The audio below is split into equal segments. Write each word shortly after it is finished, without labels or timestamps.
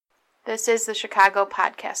This is the Chicago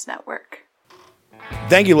Podcast Network.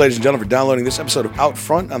 Thank you, ladies and gentlemen, for downloading this episode of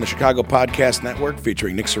OutFront on the Chicago Podcast Network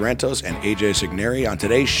featuring Nick Sorrentos and AJ Signeri. On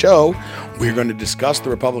today's show, we're going to discuss the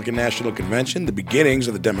Republican National Convention, the beginnings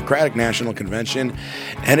of the Democratic National Convention,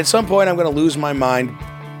 and at some point I'm going to lose my mind.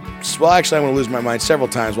 Well, actually, I'm going to lose my mind several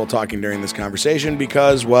times while talking during this conversation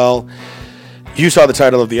because, well, you saw the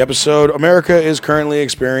title of the episode. America is currently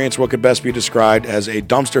experiencing what could best be described as a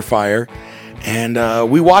dumpster fire,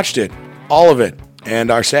 and we watched it, all of it,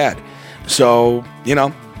 and are sad. So,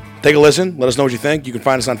 take a listen. Let us know what you think. You can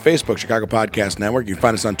find us on Facebook, Chicago Podcast Network. You can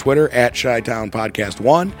find us on Twitter at Chi-Town Podcast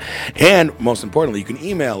 1. And most importantly, you can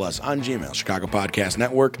email us on Gmail, Chicago Podcast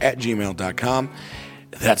Network at gmail.com.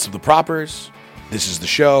 That's the propers. This is the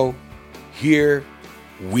show. Here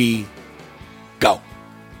we go.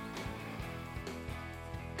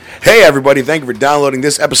 Hey, everybody. Thank you for downloading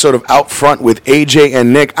this episode of OutFront with AJ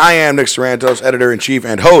and Nick. I am Nick Sorrentos, editor-in-chief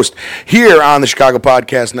and host here on the Chicago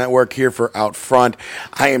Podcast Network, here for OutFront.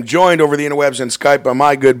 I am joined over the interwebs and Skype by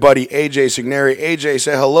my good buddy, AJ Signeri. AJ,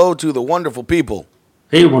 say hello to the wonderful people.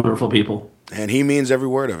 Hey, wonderful people. And he means every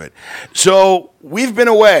word of it. So, we've been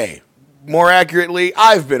away. More accurately,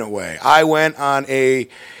 I've been away. I went on a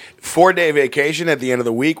 4-day vacation at the end of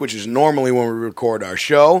the week, which is normally when we record our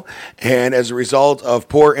show. And as a result of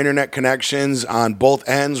poor internet connections on both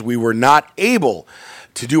ends, we were not able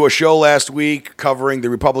to do a show last week covering the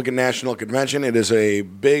Republican National Convention. It is a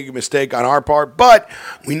big mistake on our part, but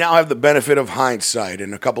we now have the benefit of hindsight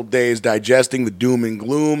in a couple days digesting the doom and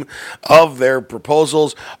gloom of their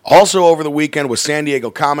proposals. Also over the weekend was San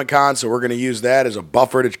Diego Comic-Con, so we're going to use that as a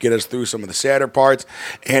buffer to get us through some of the sadder parts.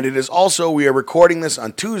 And it is also, we are recording this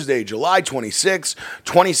on Tuesday, July 26,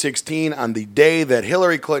 2016, on the day that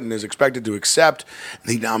Hillary Clinton is expected to accept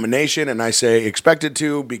the nomination. And I say expected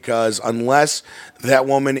to because unless that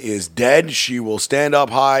woman is dead, she will stand up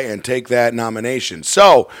high and take that nomination.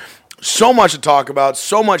 So much to talk about,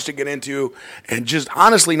 so much to get into, and just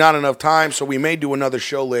honestly not enough time. So we may do another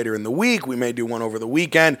show later in the week. We may do one over the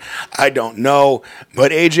weekend. I don't know.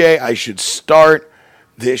 But AJ, I should start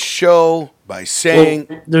this show by saying...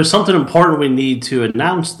 Well, there's something important we need to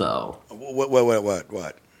announce, though.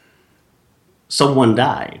 What? Someone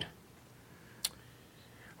died.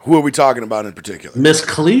 Who are we talking about in particular? Miss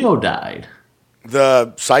Cleo died.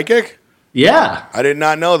 The psychic? Yeah. I did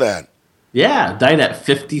not know that. Yeah, died at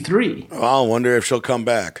 53. Well, I wonder if she'll come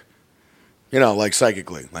back. Like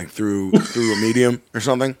psychically, like through a medium or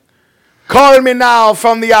something. Call me now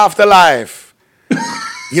from the afterlife.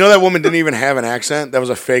 That woman didn't even have an accent. That was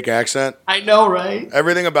a fake accent. I know, right?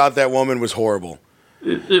 Everything about that woman was horrible.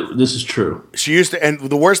 This is true. She used to, and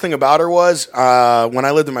the worst thing about her was when I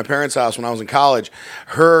lived in my parents' house when I was in college,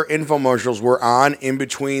 her infomercials were on in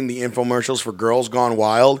between the infomercials for Girls Gone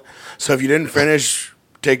Wild. So if you didn't finish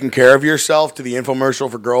taking care of yourself to the infomercial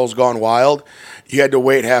for Girls Gone Wild, you had to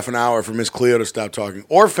wait half an hour for Miss Cleo to stop talking,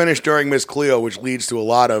 or finish during Miss Cleo, which leads to a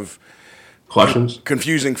lot of questions,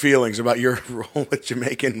 confusing feelings about your role with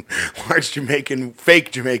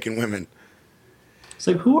fake Jamaican women. It's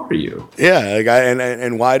like, who are you? Yeah,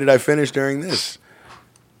 and why did I finish during this?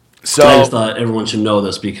 So I just thought everyone should know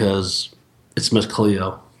this because it's Miss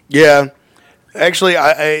Cleo. Yeah, actually,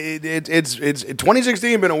 it's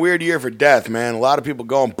 2016 been a weird year for death, man. A lot of people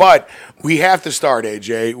going, but we have to start,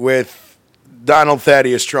 AJ, with Donald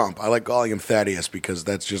Thaddeus Trump. I like calling him Thaddeus because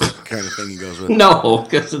that's just the kind of thing he goes with. No,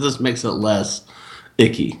 because it just makes it less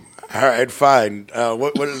icky. All right, fine.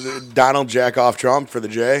 What is it? Donald Jackoff Trump for the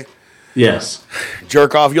J? Yes.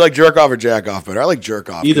 Jerk off. You like jerk off or jack off better? I like jerk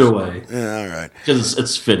off. Either way. Yeah, all right. Because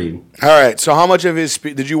it's fitting. All right. So how much of his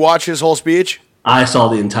did you watch his whole speech? I saw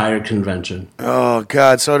the entire convention. Oh,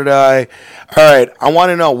 God, so did I. All right. I want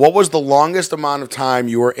to know, what was the longest amount of time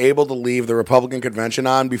you were able to leave the Republican convention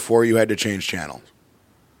on before you had to change channels?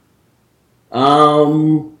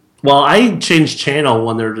 Well, I changed channel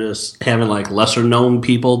when they're just having like lesser known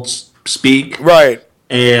people speak. Right.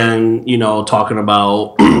 And, talking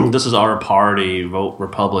about this is our party, vote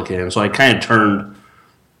Republican. So I kind of turned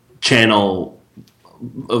channel,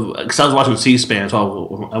 because I was watching C-SPAN.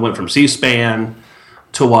 So I went from C-SPAN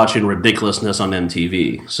to watching ridiculousness on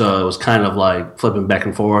MTV. So it was kind of like flipping back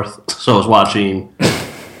and forth. So I was watching,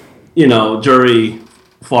 Jerry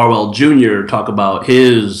Falwell Jr. talk about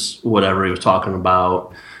his whatever he was talking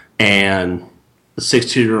about, and the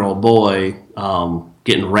 16-year-old boy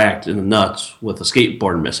getting racked in the nuts with a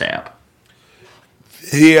skateboard mishap.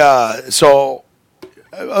 So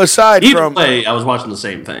aside Either from way, I was watching the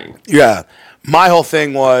same thing. Yeah. My whole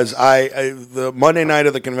thing was the Monday night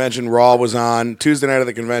of the convention, Raw was on. Tuesday night of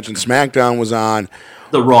the convention, SmackDown was on.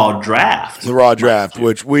 The Raw draft. The Raw draft,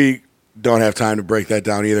 which we don't have time to break that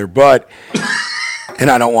down either. But, and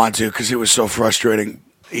I don't want to because it was so frustrating.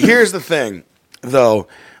 Here's the thing, though,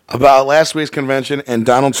 about last week's convention and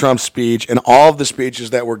Donald Trump's speech and all of the speeches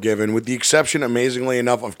that were given, with the exception, amazingly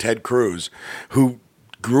enough, of Ted Cruz, who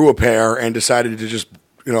grew a pair and decided to just,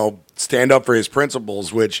 stand up for his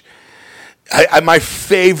principles, which my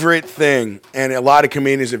favorite thing, and a lot of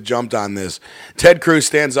comedians have jumped on this. Ted Cruz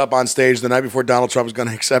stands up on stage the night before Donald Trump is going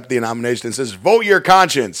to accept the nomination and says, "Vote your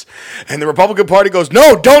conscience." And the Republican Party goes,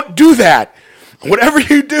 "No, don't do that. Whatever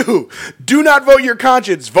you do not vote your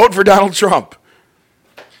conscience. Vote for Donald Trump."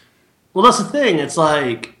 Well, that's the thing. It's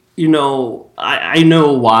like, I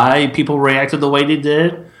know why people reacted the way they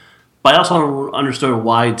did, but I also understood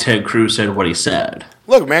why Ted Cruz said what he said.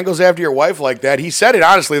 Look, man goes after your wife like that. He said it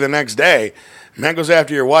honestly the next day. Man goes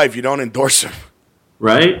after your wife, you don't endorse him.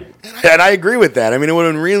 Right? And I agree with that. I mean, it would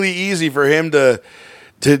have been really easy for him to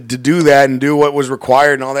do that and do what was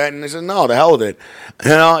required and all that. And they said, no, the hell with it.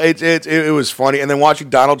 It was funny. And then watching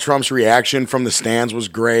Donald Trump's reaction from the stands was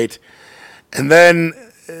great. And then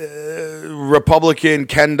Republican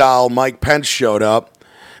Ken doll Mike Pence showed up,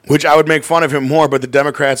 which I would make fun of him more, but the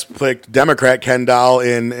Democrats picked Democrat Ken doll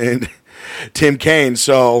in Tim Kaine.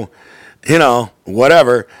 So,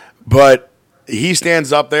 whatever. But he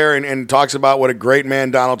stands up there and talks about what a great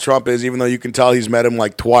man Donald Trump is, even though you can tell he's met him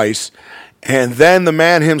like twice. And then the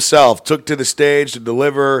man himself took to the stage to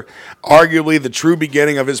deliver arguably the true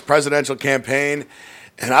beginning of his presidential campaign.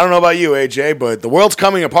 And I don't know about you, AJ, but the world's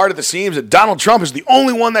coming apart at the seams, and Donald Trump is the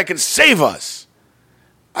only one that can save us.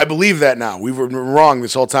 I believe that now. We've been wrong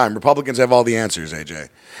this whole time. Republicans have all the answers, AJ.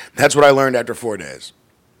 That's what I learned after 4 days.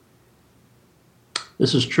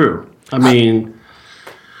 This is true. I mean,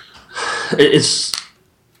 it's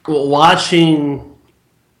watching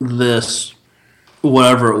this,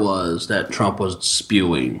 whatever it was that Trump was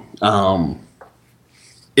spewing.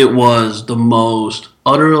 It was the most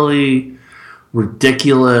utterly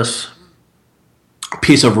ridiculous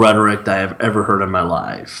piece of rhetoric that I've ever heard in my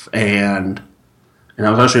life. And I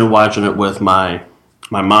was actually watching it with my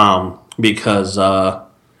mom because I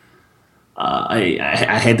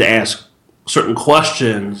had to ask certain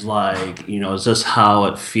questions like, is this how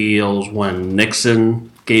it feels when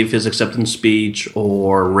Nixon gave his acceptance speech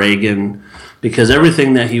or Reagan? Because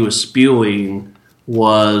everything that he was spewing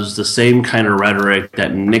was the same kind of rhetoric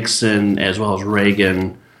that Nixon as well as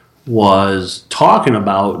Reagan was talking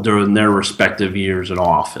about during their respective years in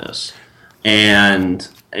office. And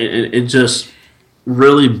it just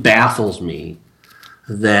really baffles me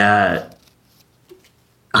that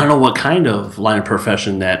I don't know what kind of line of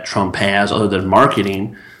profession that Trump has other than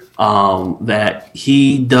marketing, that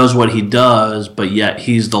he does what he does, but yet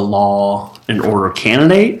he's the law and order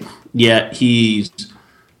candidate, yet he's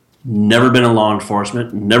never been in law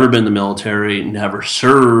enforcement, never been in the military, never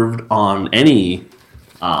served on any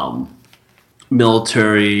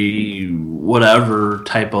military whatever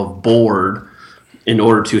type of board in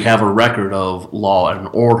order to have a record of law and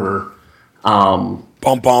order.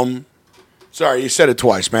 Bum. Sorry, you said it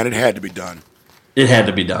twice, man. It had to be done. It had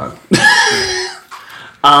to be done.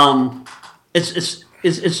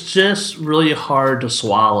 It's just really hard to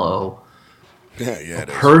swallow. Yeah, a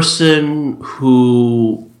person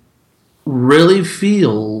who really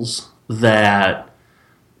feels that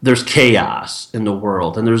there's chaos in the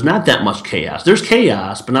world, and there's not that much chaos. There's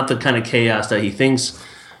chaos, but not the kind of chaos that he thinks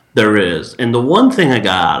there is. And the one thing I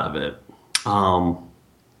got out of it,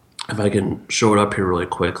 if I can show it up here really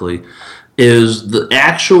quickly, is the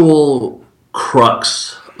actual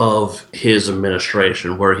crux of his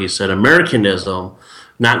administration, where he said Americanism,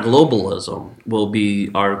 not globalism, will be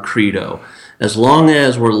our credo. As long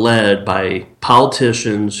as we're led by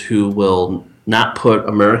politicians who will not put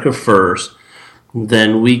America first,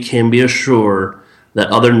 then we can be assured that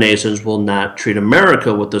other nations will not treat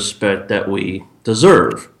America with the respect that we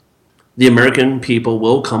deserve. The American people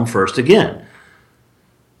will come first again.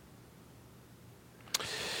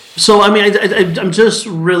 So, I mean, I'm just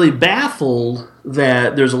really baffled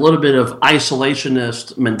that there's a little bit of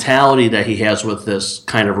isolationist mentality that he has with this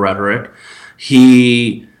kind of rhetoric.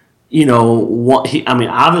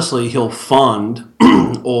 Obviously he'll fund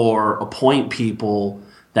or appoint people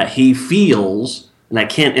that he feels, and I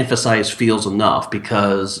can't emphasize feels enough,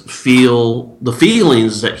 because the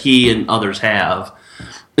feelings that he and others have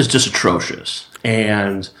is just atrocious.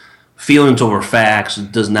 And feelings over facts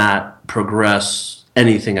does not progress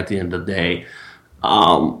anything at the end of the day.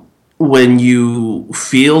 When you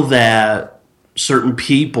feel that certain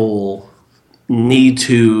people need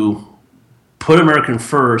to put American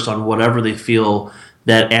first on whatever they feel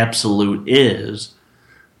that absolute is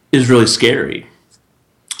really scary.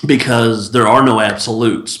 because there are no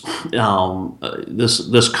absolutes.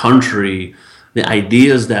 This country, the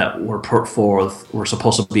ideas that were put forth were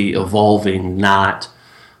supposed to be evolving, not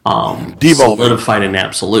Devolving. solidified in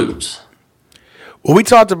absolutes. Well, we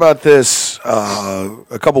talked about this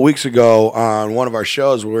a couple weeks ago on one of our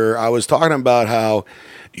shows where I was talking about how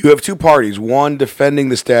you have two parties, one defending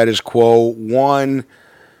the status quo, one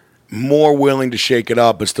more willing to shake it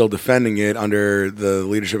up but still defending it under the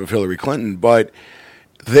leadership of Hillary Clinton. But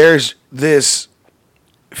there's this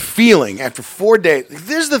feeling after 4 days.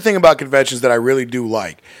 This is the thing about conventions that I really do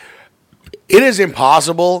like. It is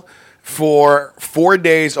impossible for 4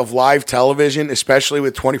 days of live television, especially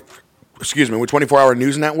with 24-hour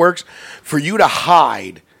news networks, for you to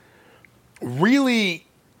hide really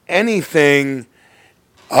anything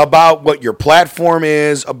about what your platform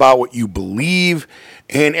is, about what you believe.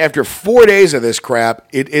 And after 4 days of this crap,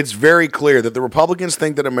 it's very clear that the Republicans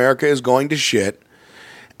think that America is going to shit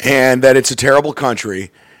and that it's a terrible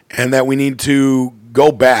country and that we need to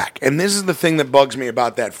go back. And this is the thing that bugs me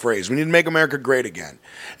about that phrase. We need to make America great again.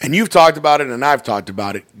 And you've talked about it and I've talked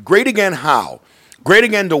about it. Great again how? Great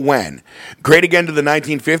again to when? Great again to the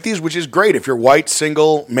 1950s, which is great if you're white,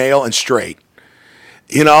 single, male, and straight.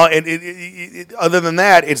 You know, other than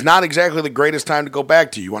that, it's not exactly the greatest time to go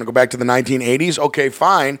back to. You want to go back to the 1980s? Okay,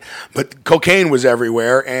 fine. But cocaine was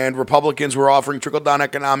everywhere, and Republicans were offering trickle-down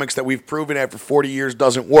economics that we've proven after 40 years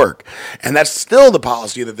doesn't work. And that's still the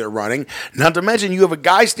policy that they're running. Not to mention, you have a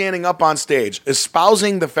guy standing up on stage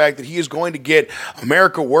espousing the fact that he is going to get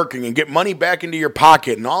America working and get money back into your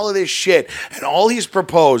pocket and all of this shit. And all he's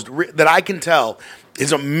proposed, that I can tell,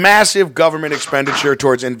 is a massive government expenditure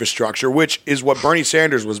towards infrastructure, which is what Bernie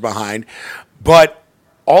Sanders was behind. But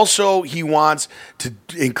also he wants to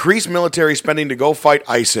increase military spending to go fight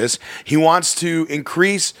ISIS. He wants to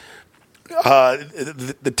increase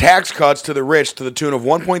the tax cuts to the rich to the tune of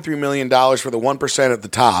 $1.3 million for the 1% at the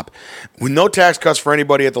top, with no tax cuts for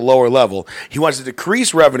anybody at the lower level. He wants to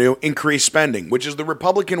decrease revenue, increase spending, which is the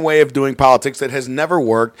Republican way of doing politics that has never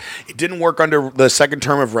worked. It didn't work under the second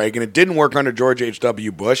term of Reagan. It didn't work under George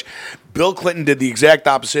H.W. Bush. Bill Clinton did the exact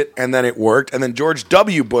opposite, and then it worked. And then George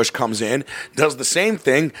W. Bush comes in, does the same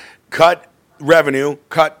thing, cut revenue,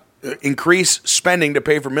 increase spending to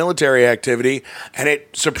pay for military activity, and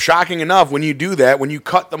it's shocking enough when you do that, when you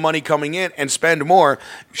cut the money coming in and spend more,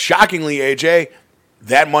 shockingly, AJ,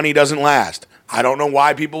 that money doesn't last. I don't know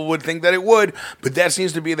why people would think that it would, but that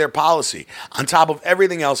seems to be their policy. On top of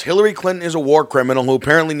everything else, Hillary Clinton is a war criminal who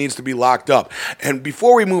apparently needs to be locked up. And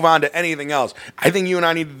before we move on to anything else, I think you and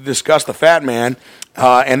I need to discuss the fat man,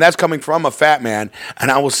 and that's coming from a fat man.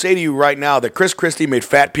 And I will say to you right now that Chris Christie made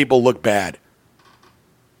fat people look bad.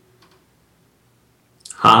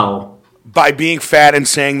 How? By being fat and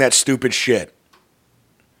saying that stupid shit.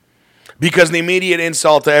 Because the immediate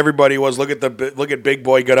insult to everybody was, look at Big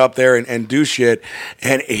Boy get up there and do shit.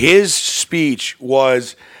 And his speech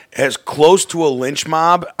was as close to a lynch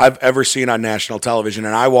mob I've ever seen on national television.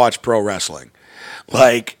 And I watch pro wrestling.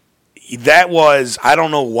 Like, that was, I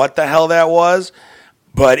don't know what the hell that was,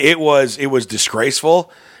 but it was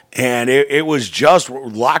disgraceful. And it was just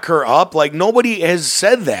lock her up. Like, nobody has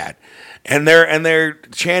said that. And they're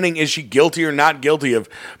chanting, is she guilty or not guilty of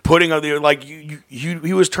putting like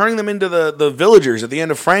he was turning them into the villagers at the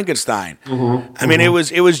end of Frankenstein. Mm-hmm. I mean, it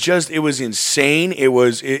was insane.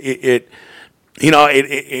 It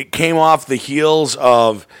came off the heels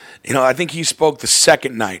of, I think he spoke the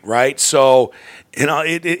second night, right? So,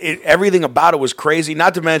 everything about it was crazy.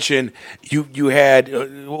 Not to mention, you had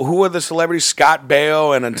who were the celebrities? Scott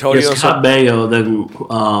Baio and Antonio. Yes, Scott Baio, then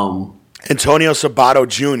Antonio Sabato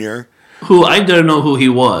Jr., who I didn't know who he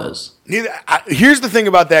was. Here's the thing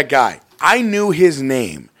about that guy. I knew his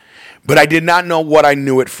name, but I did not know what I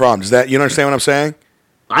knew it from. Does that, you understand what I'm saying?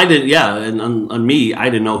 I did, yeah. And on me, I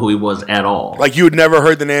didn't know who he was at all. Like, you had never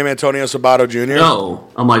heard the name Antonio Sabato Jr.? No.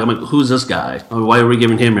 I'm like, who's this guy? Why are we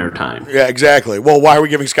giving him airtime? Yeah, exactly. Well, why are we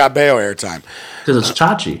giving Scott Baio airtime? Because it's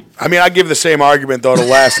Chachi. I mean, I give the same argument, though, to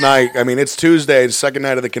last night. I mean, it's Tuesday, the second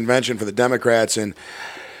night of the convention for the Democrats, and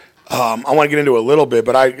I want to get into it a little bit,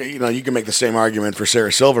 but you can make the same argument for Sarah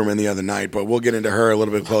Silverman the other night, but we'll get into her a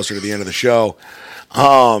little bit closer to the end of the show.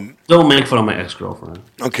 Don't make fun of my ex-girlfriend.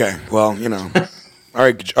 Okay, well, all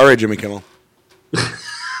right, Jimmy Kimmel.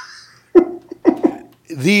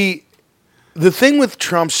 The thing with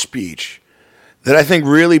Trump's speech that I think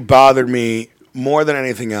really bothered me more than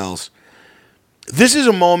anything else, this is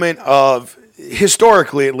a moment of,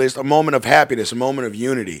 historically at least, a moment of happiness, a moment of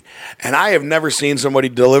unity. And I have never seen somebody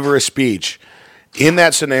deliver a speech in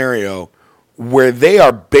that scenario where they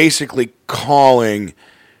are basically calling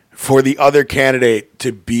for the other candidate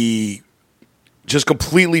to be just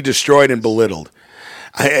completely destroyed and belittled.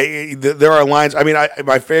 There are lines. I mean,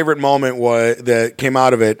 my favorite moment that came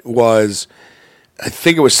out of it was, I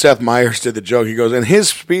think it was Seth Meyers did the joke. He goes, and his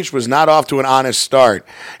speech was not off to an honest start.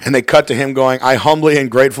 And they cut to him going, I humbly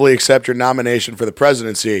and gratefully accept your nomination for the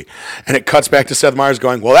presidency. And it cuts back to Seth Meyers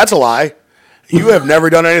going, well, that's a lie. You have never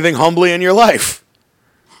done anything humbly in your life.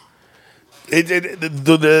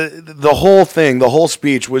 The whole thing, the whole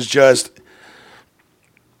speech was just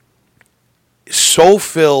so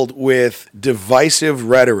filled with divisive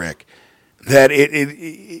rhetoric that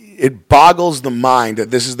it boggles the mind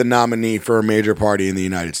that this is the nominee for a major party in the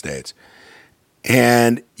United States.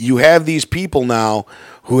 And you have these people now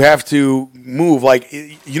who have to move. Like,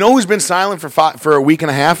 you know who's been silent for a week and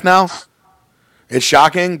a half now? It's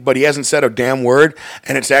shocking, but he hasn't said a damn word,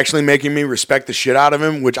 and it's actually making me respect the shit out of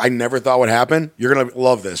him, which I never thought would happen. You're going to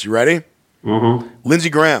love this. You ready? Mm-hmm. Lindsey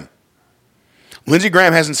Graham. Lindsey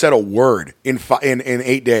Graham hasn't said a word in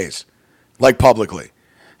 8 days, like publicly.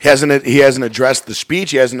 He hasn't addressed the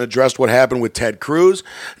speech. He hasn't addressed what happened with Ted Cruz.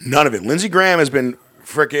 None of it. Lindsey Graham has been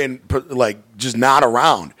freaking just not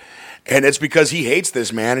around. And it's because he hates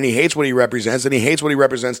this man, and he hates what he represents, and he hates what he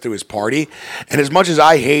represents to his party. And as much as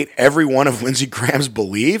I hate every one of Lindsey Graham's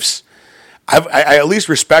beliefs, I at least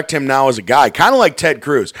respect him now as a guy. Kind of like Ted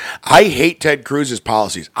Cruz. I hate Ted Cruz's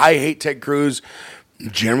policies. I hate Ted Cruz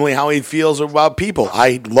generally how he feels about people.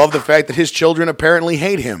 I love the fact that his children apparently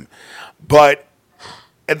hate him. But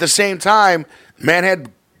at the same time, man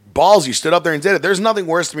had balls. He stood up there and did it. There's nothing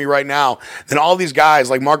worse to me right now than all these guys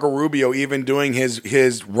like Marco Rubio even doing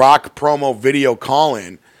his rock promo video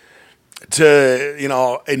call-in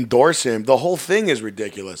to, endorse him. The whole thing is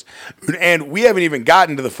ridiculous. And we haven't even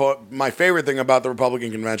gotten to my favorite thing about the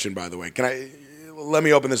Republican convention, by the way. Let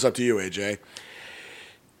me open this up to you, AJ.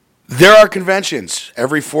 There are conventions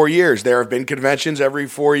every 4 years. There have been conventions every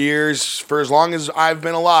 4 years for as long as I've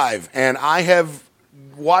been alive. And I have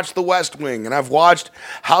watched The West Wing, and I've watched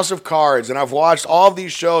House of Cards, and I've watched all of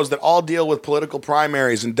these shows that all deal with political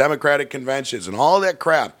primaries and Democratic conventions and all of that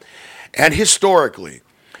crap. And historically,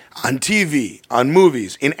 on TV, on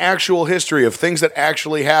movies, in actual history of things that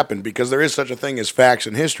actually happened, because there is such a thing as facts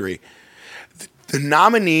in history, the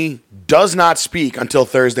nominee does not speak until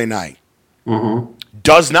Thursday night. Mm-hmm.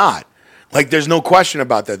 Does not. Like, there's no question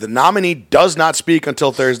about that. The nominee does not speak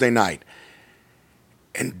until Thursday night.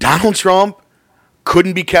 And Donald Trump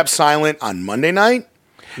couldn't be kept silent on Monday night,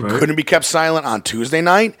 right. Couldn't be kept silent on Tuesday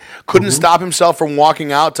night, couldn't stop himself from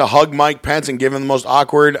walking out to hug Mike Pence and give him the most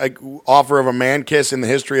awkward offer of a man kiss in the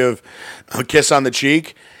history of a kiss on the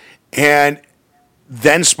cheek, and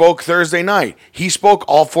then spoke Thursday night. He spoke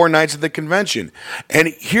all 4 nights of the convention.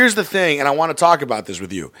 And here's the thing, and I want to talk about this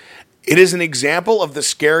with you. It is an example of the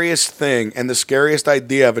scariest thing and the scariest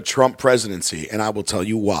idea of a Trump presidency, and I will tell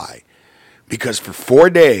you why. Because for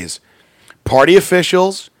 4 days, party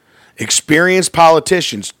officials, experienced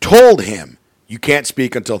politicians told him, you can't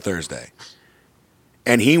speak until Thursday.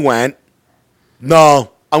 And he went,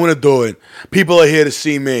 no, I'm going to do it. People are here to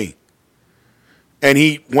see me. And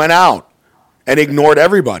he went out and ignored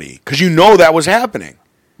everybody because that was happening.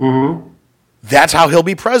 Mm-hmm. That's how he'll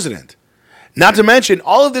be president. Not to mention,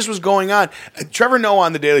 all of this was going on. Trevor Noah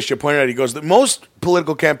on The Daily Show pointed out, he goes, that most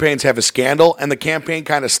political campaigns have a scandal, and the campaign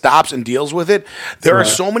kind of stops and deals with it. There are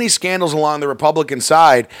so many scandals along the Republican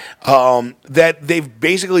side that they've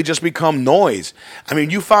basically just become noise. I mean,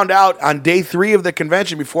 you found out on day 3 of the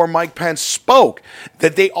convention, before Mike Pence spoke,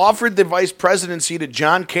 that they offered the vice presidency to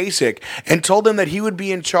John Kasich and told him that he would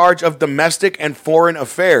be in charge of domestic and foreign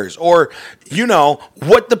affairs, or,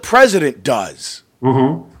 what the president does.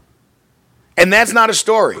 Mm-hmm. And that's not a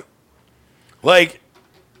story. Like,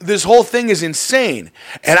 this whole thing is insane.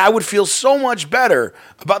 And I would feel so much better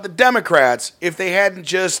about the Democrats if they hadn't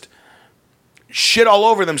just shit all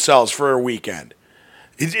over themselves for a weekend.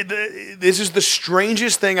 This is the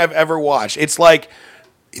strangest thing I've ever watched. It's like,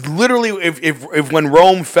 literally, if when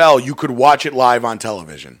Rome fell, you could watch it live on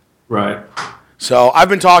television. Right. So I've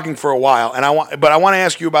been talking for a while, and I want to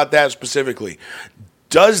ask you about that specifically.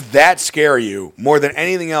 Does that scare you more than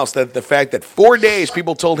anything else, that the fact that 4 days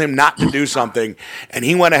people told him not to do something and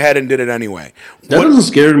he went ahead and did it anyway? That doesn't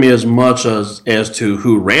scare me as much as to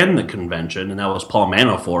who ran the convention, and that was Paul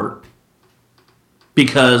Manafort.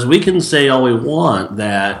 Because we can say all we want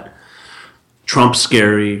that Trump's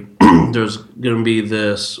scary, there's going to be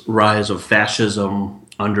this rise of fascism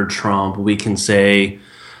under Trump. We can say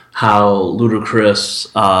how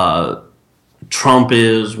ludicrous Trump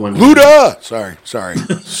is when Luda! Sorry.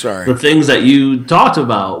 the things that you talked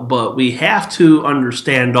about, but we have to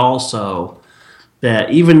understand also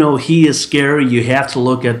that even though he is scary, you have to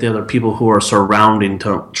look at the other people who are surrounding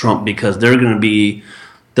Trump because they're going to be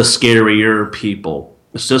the scarier people.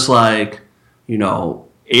 It's just like,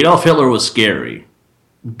 Adolf Hitler was scary,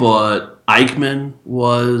 but Eichmann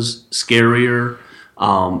was scarier.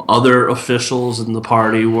 Other officials in the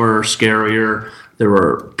party were scarier. There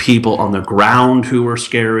were people on the ground who were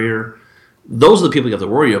scarier. Those are the people you have to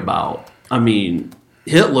worry about. I mean,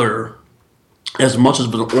 Hitler, as much as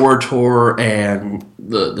an orator and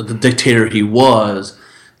the dictator he was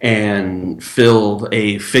and filled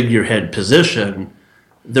a figurehead position,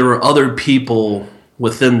 there were other people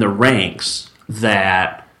within the ranks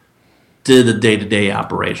that did the day-to-day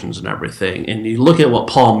operations and everything. And you look at what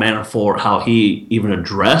Paul Manafort, how he even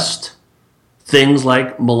addressed things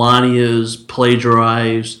like Melania's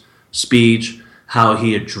plagiarized speech, how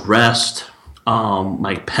he addressed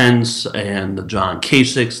Mike Pence and the John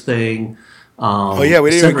Kasich thing, we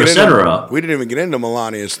didn't even get into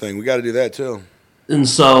Melania's thing. We got to do that too. And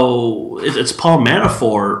so it's Paul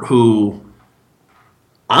Manafort who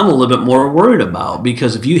I'm a little bit more worried about,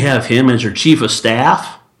 because if you have him as your chief of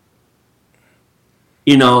staff,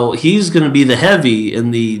 he's going to be the heavy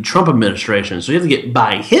in the Trump administration. So you have to get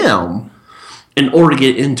by him in order to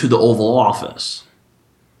get into the Oval Office.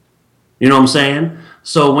 You know what I'm saying?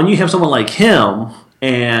 So when you have someone like him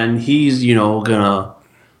and he's, going to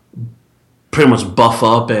pretty much buff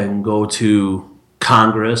up and go to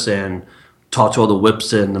Congress and talk to all the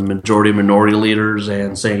whips and the majority minority leaders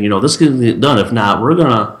and saying, this can get done. If not, we're going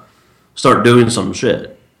to start doing some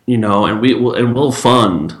shit, and we'll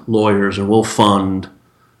fund lawyers and we'll fund,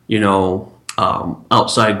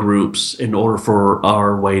 outside groups in order for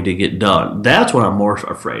our way to get done. That's what I'm more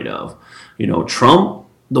afraid of. Trump,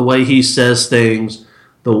 the way he says things,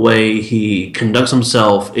 the way he conducts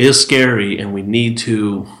himself is scary, and we need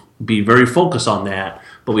to be very focused on that.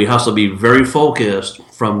 But we have to be very focused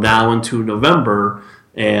from now into November,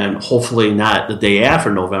 and hopefully not the day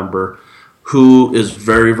after November, who is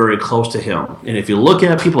very, very close to him. And if you look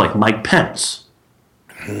at people like Mike Pence,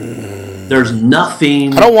 there's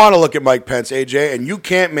nothing. I don't want to look at Mike Pence, AJ, and you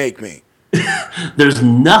can't make me. There's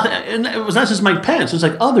nothing. And it was not just Mike Pence. It's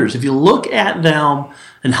like others. If you look at them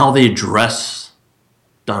and how they address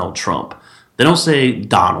Donald Trump, they don't say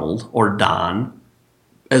Donald or Don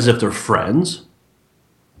as if they're friends.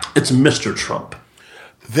 It's Mr. Trump.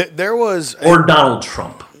 There was... Or Donald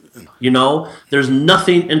Trump. There's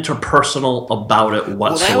nothing interpersonal about it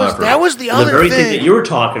whatsoever. Well, that was the other thing. The very thing that you were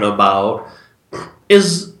talking about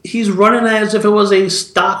is he's running as if it was a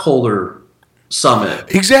stockholder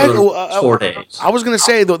summit. Exactly. For 4 days. I was going to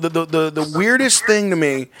say, the weirdest thing to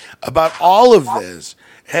me about all of this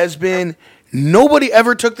has been nobody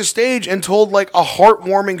ever took the stage and told, like, a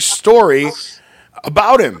heartwarming story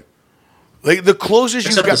about him. Like, the closest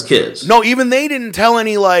Except you got, his kids. No, even they didn't tell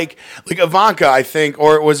any, like Ivanka, I think,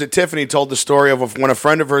 or was it Tiffany, told the story of when a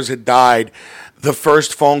friend of hers had died, the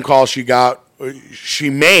first phone call she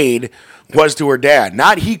made was to her dad.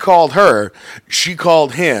 Not he called her, she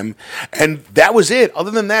called him, and that was it. Other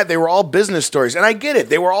than that, they were all business stories. And I get it.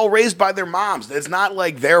 They were all raised by their moms. It's not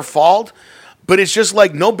like their fault, but it's just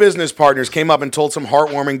like no business partners came up and told some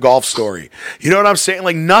heartwarming golf story. You know what I'm saying?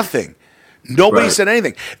 Like, nothing. Nobody said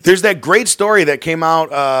anything. There's that great story that came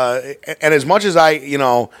out, and as much as I,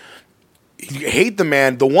 hate the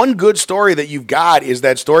man, the one good story that you've got is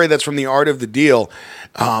that story that's from The Art of the Deal,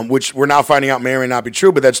 which we're now finding out may or may not be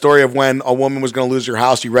true, but that story of when a woman was going to lose her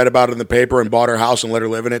house, you read about it in the paper and bought her house and let her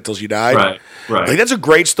live in it till she died. Right. Like, that's a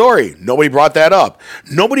great story. Nobody brought that up.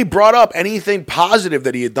 Nobody brought up anything positive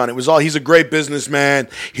that he had done. It was all, he's a great businessman,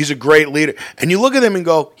 he's a great leader. And you look at him and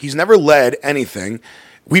go, he's never led anything.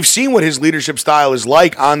 We've seen what his leadership style is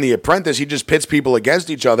like on The Apprentice. He just pits people against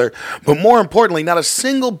each other. But more importantly, not a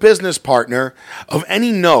single business partner of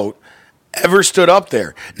any note ever stood up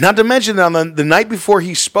there. Not to mention that on the night before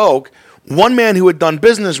he spoke, one man who had done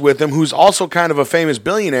business with him, who's also kind of a famous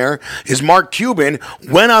billionaire, is Mark Cuban,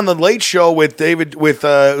 went on the Late Show with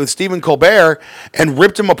Stephen Colbert and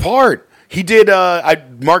ripped him apart. He did.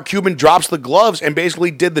 Mark Cuban drops the gloves and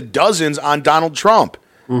basically did the dozens on Donald Trump.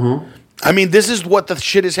 Mm-hmm. I mean, this is what the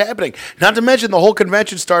shit is happening. Not to mention the whole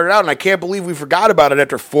convention started out, and I can't believe we forgot about it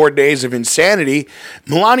after 4 days of insanity.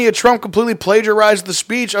 Melania Trump completely plagiarized the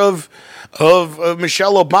speech of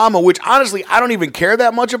Michelle Obama, which honestly I don't even care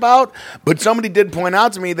that much about, but somebody did point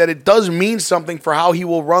out to me that it does mean something for how he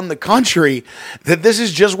will run the country, that this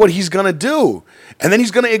is just what he's going to do. And then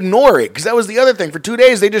he's going to ignore it, because that was the other thing. For 2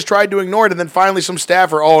 days, they just tried to ignore it, and then finally some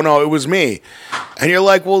staffer, oh, no, it was me. And you're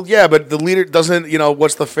like, well, yeah, but the leader doesn't,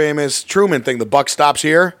 what's the famous Truman thing? The buck stops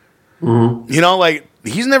here? Mm-hmm. Like,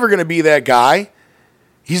 he's never going to be that guy.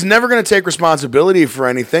 He's never going to take responsibility for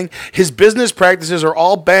anything. His business practices are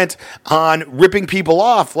all bent on ripping people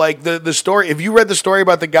off. Like the story, if you read the story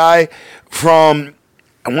about the guy from,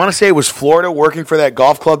 I want to say it was Florida, working for that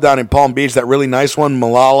golf club down in Palm Beach, that really nice one,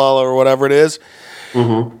 Malala or whatever it is.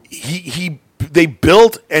 Mm-hmm. They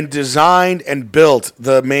built and designed and built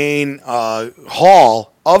the main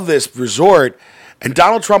hall of this resort, and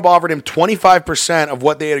Donald Trump offered him 25% of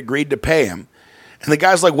what they had agreed to pay him. And the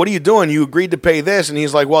guy's like, what are you doing? You agreed to pay this. And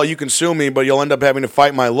he's like, well, you can sue me, but you'll end up having to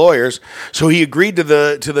fight my lawyers. So he agreed to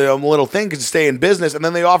the little thing to stay in business. And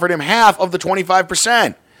then they offered him half of the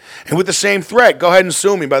 25%. And with the same threat, go ahead and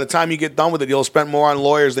sue me. By the time you get done with it, you'll have spent more on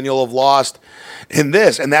lawyers than you'll have lost in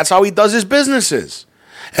this. And that's how he does his businesses.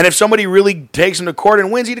 And if somebody really takes him to court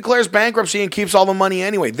and wins, he declares bankruptcy and keeps all the money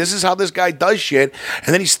anyway. This is how this guy does shit.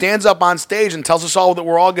 And then he stands up on stage and tells us all that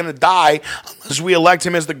we're all going to die unless we elect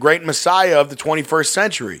him as the great messiah of the 21st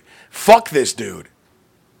century. Fuck this dude.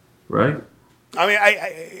 Right. I mean,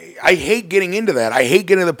 I hate getting into that. I hate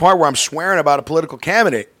getting to the part where I'm swearing about a political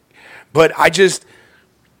candidate. But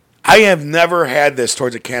I have never had this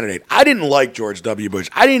towards a candidate. I didn't like George W.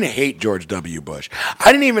 Bush. I didn't hate George W. Bush.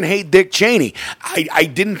 I didn't even hate Dick Cheney. I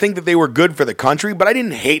didn't think that they were good for the country, but I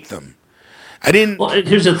didn't hate them. I didn't. Well,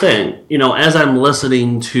 here's the thing. As I'm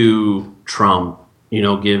listening to Trump,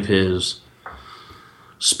 give his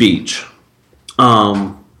speech,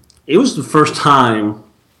 it was the first time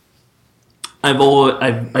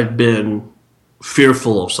I've been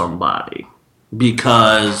fearful of somebody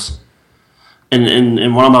because.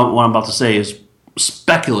 And what I'm about to say is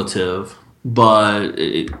speculative, but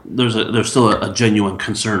there's still a genuine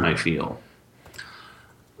concern I feel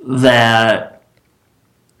that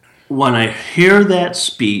when I hear that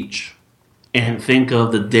speech and think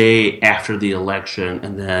of the day after the election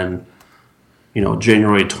and then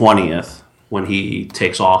January 20th when he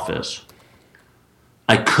takes office,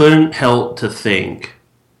 I couldn't help to think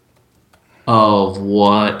of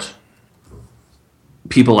what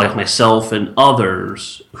people like myself and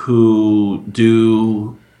others who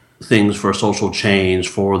do things for social change,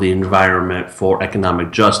 for the environment, for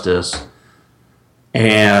economic justice,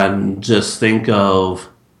 and just think of,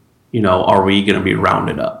 are we going to be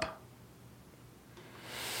rounded up?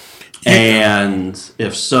 And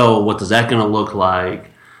if so, what is that going to look like?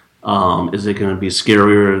 Is it going to be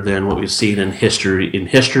scarier than what we've seen in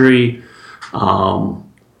history?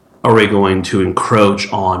 Are we going to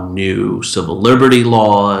encroach on new civil liberty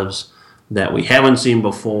laws that we haven't seen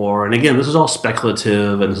before? And again, this is all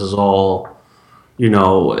speculative, and this is all,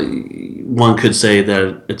 one could say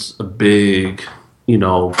that it's a big,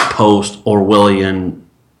 post-Orwellian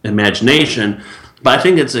imagination. But I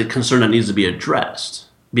think it's a concern that needs to be addressed.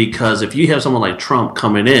 Because if you have someone like Trump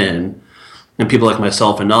coming in, and people like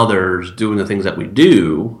myself and others doing the things that we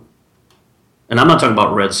do, and I'm not talking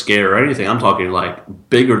about Red Scare or anything. I'm talking like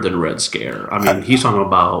bigger than Red Scare. I mean, he's talking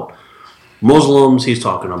about Muslims. He's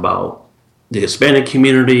talking about the Hispanic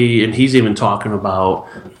community, and he's even talking about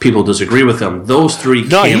people disagree with him. Those three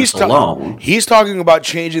camps alone. He's talking about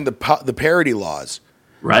changing the parody laws,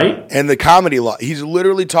 right, and the comedy law. He's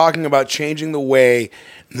literally talking about changing the way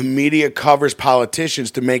the media covers politicians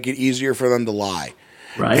to make it easier for them to lie.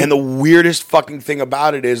 Right. And the weirdest fucking thing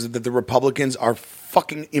about it is that the Republicans are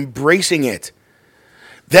fucking embracing it.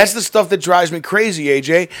 That's the stuff that drives me crazy,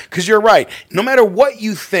 AJ, because you're right. No matter what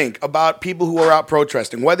you think about people who are out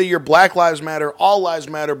protesting, whether you're Black Lives Matter, All Lives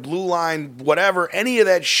Matter, Blue Line, whatever, any of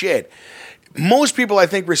that shit, most people, I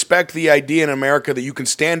think, respect the idea in America that you can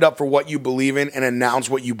stand up for what you believe in and announce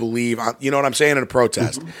what you believe, you know what I'm saying, in a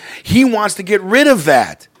protest. Mm-hmm. He wants to get rid of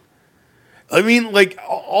that. I mean, like,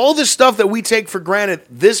 all the stuff that we take for granted,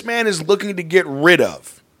 this man is looking to get rid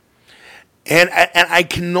of. And I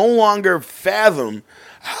can no longer fathom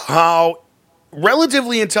how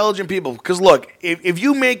relatively intelligent people, because look, if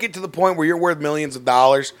you make it to the point where you're worth millions of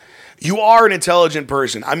dollars, you are an intelligent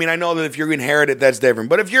person. I mean, I know that if you inherit it, that's different.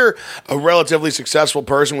 But if you're a relatively successful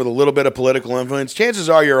person with a little bit of political influence, chances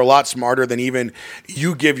are you're a lot smarter than even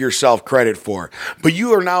you give yourself credit for. But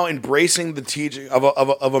you are now embracing the teaching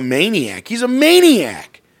of a maniac. He's a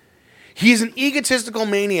maniac. He's an egotistical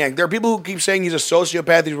maniac. There are people who keep saying he's a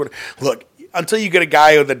sociopath. Look, until you get a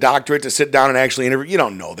guy with a doctorate to sit down and actually interview, you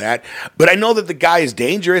don't know that. But I know that the guy is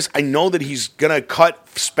dangerous. I know that he's going to cut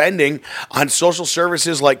spending on social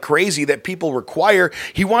services like crazy that people require.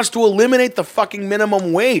 He wants to eliminate the fucking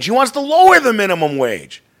minimum wage. He wants to lower the minimum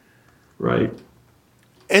wage. Right.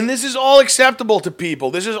 And this is all acceptable to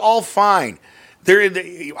people. This is all fine.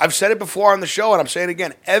 I've said it before on the show, and I'm saying it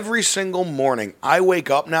again. Every single morning, I wake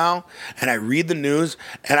up now, and I read the news,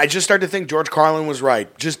 and I just start to think George Carlin was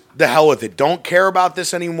right. Just the hell with it. Don't care about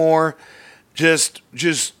this anymore. Just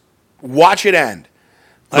watch it end.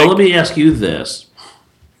 Well, let me ask you this.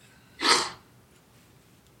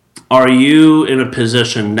 Are you in a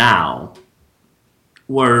position now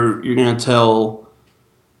where you're going to tell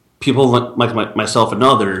people like myself and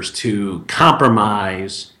others to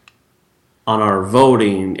compromise on our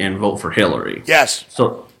voting and vote for Hillary? Yes.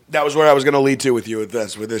 So that was where I was going to lead to with you with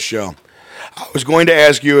this show. I was going to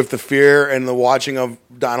ask you if the fear and the watching of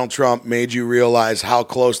Donald Trump made you realize how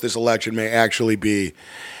close this election may actually be,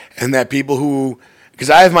 and that people who, because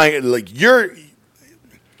I have my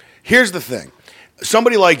here's the thing.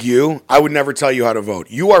 Somebody like you, I would never tell you how to vote.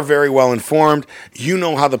 You are very well informed. You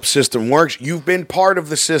know how the system works. You've been part of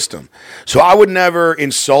the system. So I would never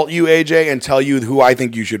insult you, AJ, and tell you who I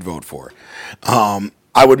think you should vote for.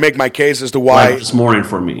 I would make my case as to why. Like this morning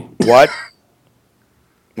for me. What?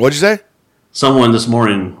 What'd you say? Someone this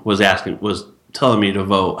morning was telling me to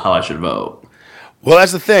vote how I should vote. Well,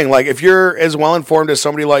 that's the thing. Like, if you're as well informed as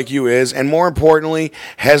somebody like you is, and more importantly,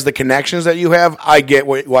 has the connections that you have, I get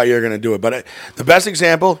why you're going to do it. But the best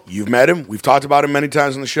example, you've met him. We've talked about him many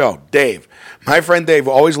times on the show. Dave. My friend Dave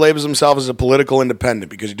always labels himself as a political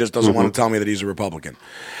independent because he just doesn't want to tell me that he's a Republican.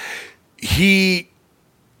 He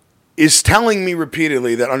is telling me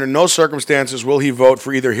repeatedly that under no circumstances will he vote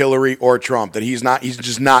for either Hillary or Trump, that he's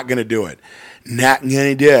just not going to do it. Not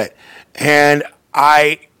going to do it. And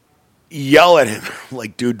I yell at him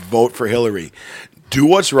like, dude, vote for Hillary. Do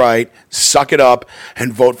what's right, suck it up,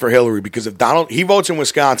 and vote for Hillary. Because if he votes in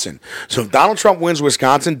Wisconsin. So if Donald Trump wins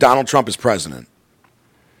Wisconsin, Donald Trump is president.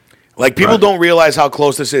 Like, people don't realize how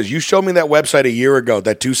close this is. You showed me that website a year ago,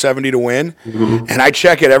 that 270 to win, and I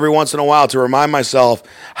check it every once in a while to remind myself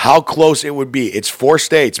how close it would be. It's 4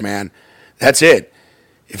 states, man. That's it.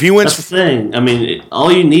 If he wins, that's the thing. I mean,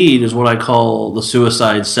 all you need is what I call the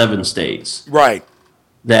suicide 7 states. Right.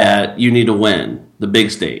 That you need to win, the big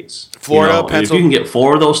states. Florida, Pennsylvania. If you can get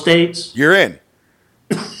 4 of those states, you're in.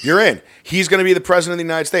 You're in. He's going to be the president of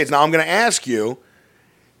the United States. Now, I'm going to ask you,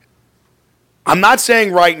 I'm not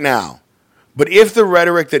saying right now, but if the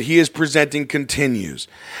rhetoric that he is presenting continues,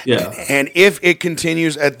 and if it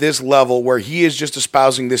continues at this level where he is just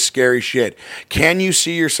espousing this scary shit, can you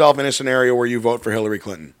see yourself in a scenario where you vote for Hillary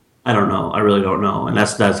Clinton? I don't know. I really don't know. And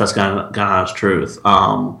that's God honest truth.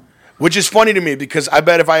 Which is funny to me because I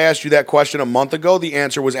bet if I asked you that question a month ago, the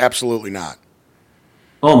answer was absolutely not.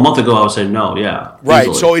 Oh, a month ago I would say no, yeah. Right,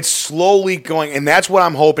 easily. So it's slowly going, and that's what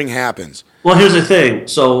I'm hoping happens. Well, here's the thing.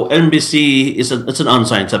 So NBC, it's an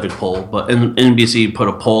unscientific poll, but NBC put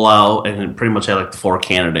a poll out, and it pretty much had like 4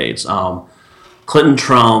 candidates. Clinton,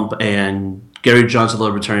 Trump, and Gary Johnson of the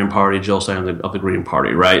Libertarian Party, Jill Stein of the Green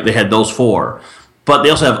Party, right? They had those 4. But they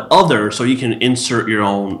also have others, so you can insert your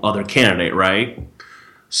own other candidate, right?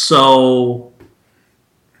 So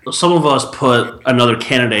some of us put another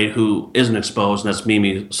candidate who isn't exposed, and that's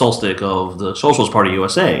Mimi Solstick of the Socialist Party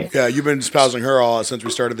USA. Yeah, you've been espousing her all since we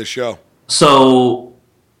started this show. So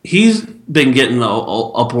he's been getting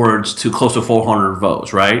upwards to close to 400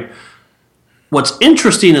 votes, right? What's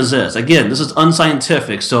interesting is this. Again, this is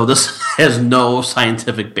unscientific, so this has no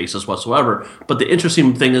scientific basis whatsoever. But the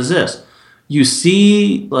interesting thing is this. You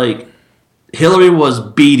see, like, Hillary was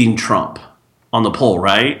beating Trump on the poll,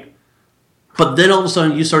 right? But then all of a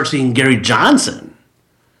sudden you start seeing Gary Johnson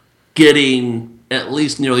getting at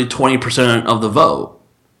least nearly 20% of the vote,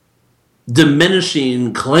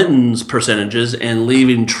 diminishing Clinton's percentages and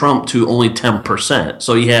leaving Trump to only 10%.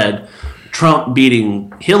 So you had Trump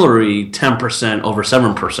beating Hillary 10% over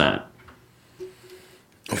 7%.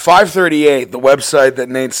 538, the website that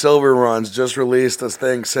Nate Silver runs, just released a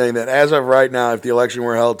thing saying that as of right now, if the election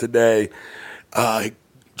were held today,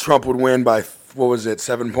 Trump would win by,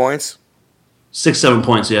 7 points? 6-7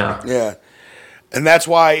 points, yeah. Yeah. And that's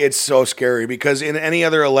why it's so scary, because in any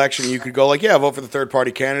other election, you could go like, yeah, vote for the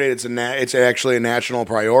third-party candidate. It's actually a national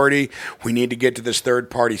priority. We need to get to this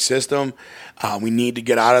third-party system. We need to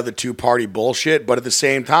get out of the two-party bullshit. But at the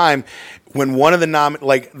same time, when one of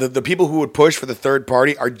the the people who would push for the third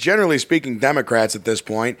party are generally speaking Democrats at this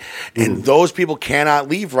point, and those people cannot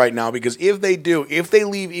leave right now, because if they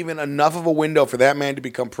leave even enough of a window for that man to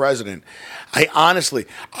become president, I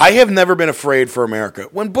have never been afraid for America.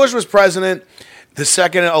 When Bush was president, the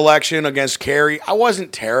second election against Kerry, I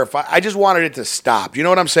wasn't terrified. I just wanted it to stop. You know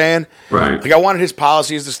what I'm saying? Right. Like, I wanted his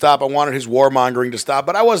policies to stop. I wanted his warmongering to stop,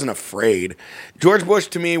 but I wasn't afraid. George Bush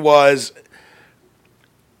to me was,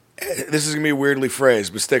 this is going to be weirdly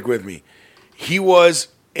phrased, but stick with me. He was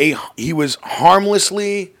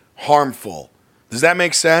harmlessly harmful. Does that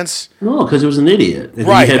make sense? No, because he was an idiot. And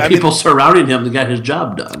right. He had people surrounding him that got his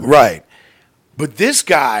job done. Right. But this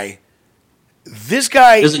guy, This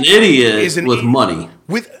guy is an idiot with money.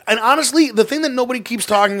 And honestly, the thing that nobody keeps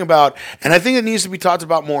talking about, and I think it needs to be talked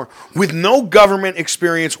about more, with no government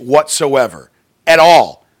experience whatsoever. At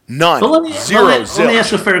all. None. Let me Zero.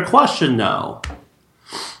 ask a fair question, though.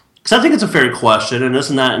 Because I think it's a fair question, and this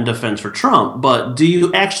is not in defense for Trump, but do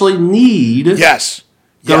you actually need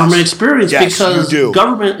government experience? Yes, because you do.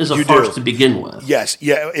 Government is a farce to begin with. Yes,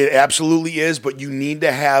 yeah, it absolutely is, but you need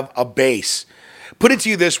to have a base. Put it to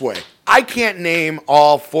you this way. I can't name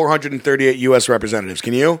all 438 U.S. representatives.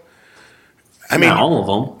 Can you? I mean, not all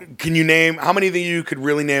of them. Can you name, how many of you could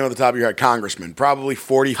really name off the top of your head? Congressmen, probably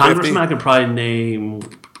 40, 50? Congressmen, I could probably name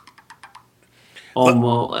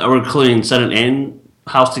almost, are we including Senate and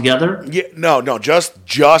House together? Yeah, no, just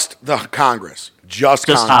the Congress. Just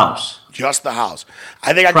Congress. House. Just the House.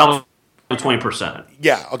 I think I probably 20%.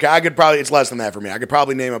 Yeah, okay, I could probably, it's less than that for me. I could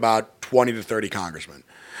probably name about 20 to 30 congressmen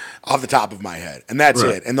off the top of my head. And that's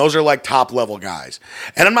it. And those are like top level guys.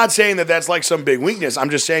 And I'm not saying that that's like some big weakness.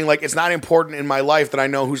 I'm just saying like it's not important in my life that I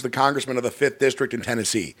know who's the congressman of the 5th district in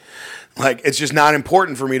Tennessee. Like it's just not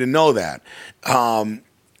important for me to know that.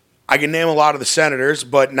 I can name a lot of the senators,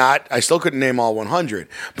 but I still couldn't name all 100.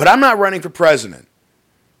 But I'm not running for president.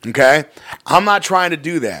 Okay? I'm not trying to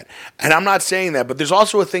do that. And I'm not saying that, but there's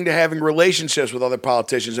also a thing to having relationships with other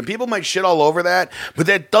politicians. And people might shit all over that, but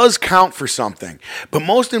that does count for something. But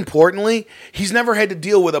most importantly, he's never had to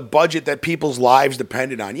deal with a budget that people's lives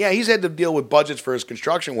depended on. Yeah, he's had to deal with budgets for his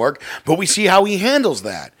construction work, but we see how he handles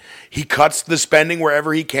that. He cuts the spending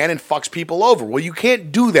wherever he can and fucks people over. Well, you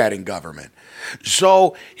can't do that in government.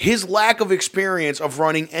 So his lack of experience of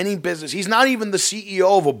running any business, he's not even the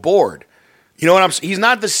CEO of a board. You know what I'm saying? He's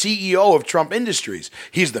not the CEO of Trump Industries.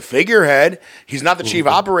 He's the figurehead. He's not the chief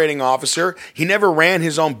operating officer. He never ran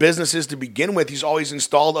his own businesses to begin with. He's always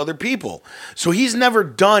installed other people. So he's never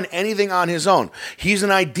done anything on his own. He's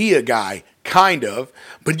an idea guy, kind of,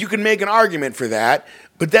 but you can make an argument for that.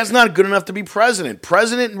 But that's not good enough to be president.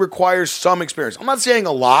 President requires some experience. I'm not saying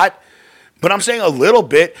a lot, but I'm saying a little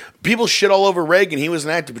bit. People shit all over Reagan. He was an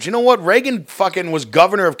actor. But you know what? Reagan fucking was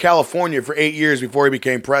governor of California for 8 years before he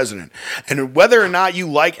became president. And whether or not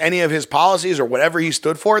you like any of his policies or whatever he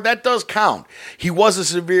stood for, that does count. He was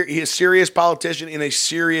a serious politician in a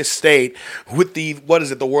serious state with the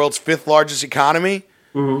world's 5th largest economy.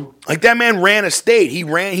 Mm-hmm. Like that man ran a state. He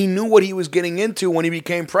knew what he was getting into when he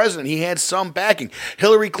became president. He had some backing.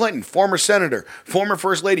 Hillary Clinton, former senator, former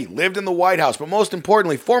first lady, lived in the White House, but most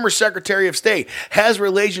importantly, former secretary of state, has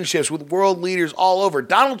relationships with world leaders all over.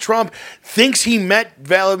 Donald Trump thinks he met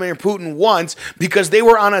Vladimir Putin once because they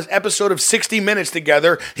were on an episode of 60 Minutes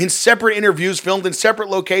together in separate interviews filmed in separate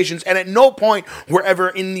locations, and at no point were ever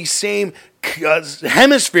in the same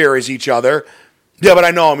hemisphere as each other. Yeah, but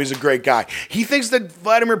I know him. He's a great guy. He thinks that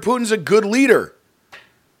Vladimir Putin's a good leader.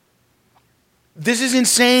 This is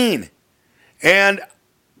insane. And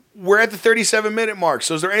we're at the 37-minute mark.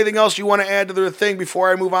 So is there anything else you want to add to the thing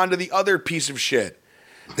before I move on to the other piece of shit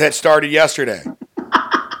that started yesterday?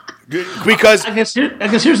 Because I guess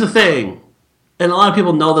here's the thing, and a lot of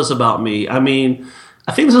people know this about me. I mean,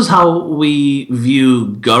 I think this is how we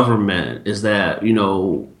view government, is that,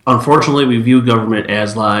 unfortunately we view government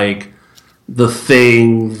as like the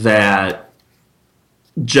thing that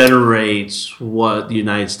generates what the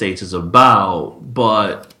United States is about.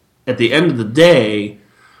 But at the end of the day,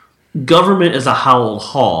 government is a hallowed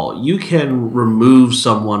hall. You can remove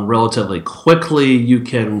someone relatively quickly. You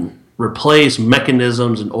can replace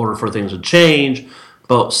mechanisms in order for things to change.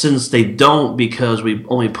 But since they don't, because we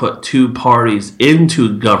only put 2 parties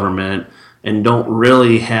into government and don't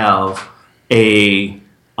really have a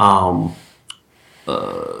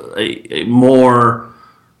more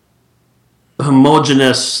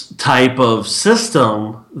homogenous type of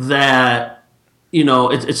system, that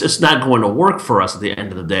it's not going to work for us at the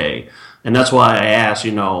end of the day. And that's why I asked,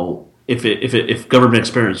 if government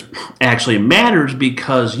experience actually matters,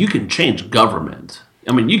 because you can change government.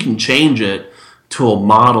 I mean, you can change it to a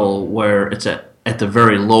model where it's at the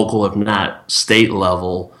very local, if not state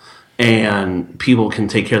level, and people can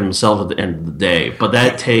take care of themselves at the end of the day. But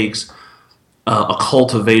that takes a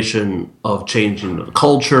cultivation of changing the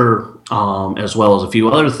culture, as well as a few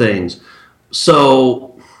other things.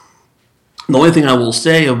 So the only thing I will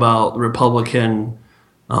say about the Republican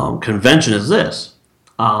convention is this.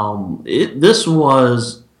 This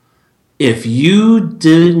was, if you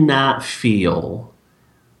did not feel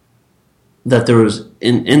that there was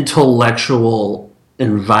an intellectual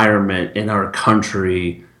environment in our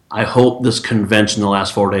country, I hope this convention the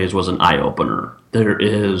last 4 days was an eye-opener. There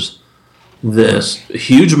is this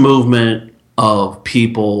huge movement of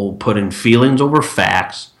people putting feelings over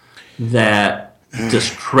facts that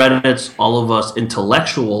discredits all of us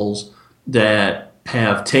intellectuals that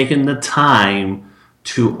have taken the time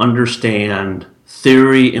to understand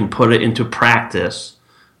theory and put it into practice,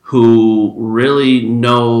 who really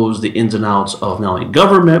knows the ins and outs of not only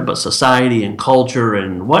government, but society and culture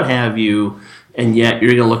and what have you, and yet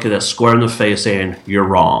you're going to look at us square in the face saying, you're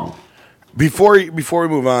wrong. Before we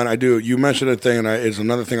move on, you mentioned a thing, and it's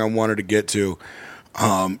another thing I wanted to get to,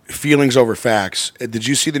 feelings over facts. Did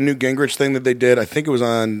you see the Newt Gingrich thing that they did? I think it was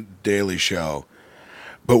on Daily Show,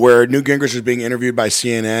 but where Newt Gingrich was being interviewed by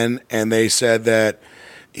CNN, and they said that,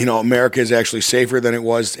 America is actually safer than it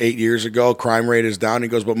was 8 years ago. Crime rate is down. He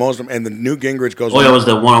goes, but most of them, and the Newt Gingrich goes, that was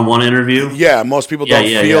the one-on-one interview? Yeah, most people don't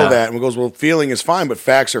feel that. And he goes, well, feeling is fine, but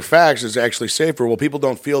facts are facts. It's actually safer. Well, people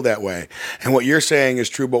don't feel that way. And what you're saying is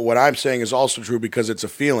true, but what I'm saying is also true because it's a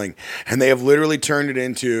feeling. And they have literally turned it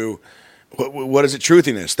into, what is it,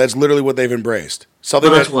 truthiness. That's literally what they've embraced.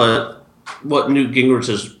 That's what Newt Gingrich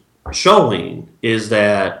is showing, is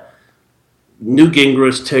that Newt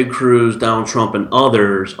Gingrich, Ted Cruz, Donald Trump, and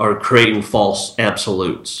others are creating false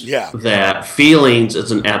absolutes. Yeah. That feelings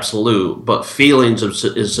is an absolute, but feelings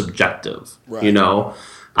is subjective. Right.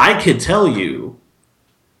 I could tell you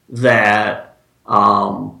that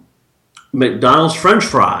McDonald's French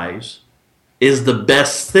fries is the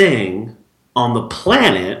best thing on the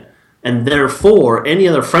planet, and therefore any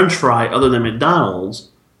other French fry other than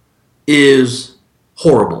McDonald's is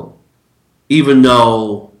horrible, even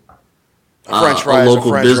though a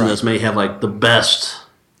local business may have like the best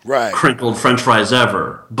crinkled French fries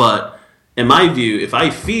ever. But in my view, if I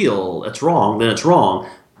feel it's wrong, then it's wrong.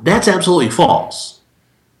 That's absolutely false.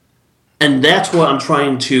 And that's what I'm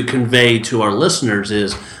trying to convey to our listeners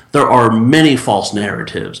is there are many false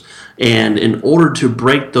narratives. And in order to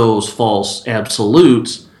break those false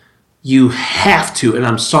absolutes, you have to, and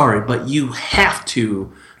I'm sorry, but you have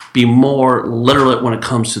to be more literate when it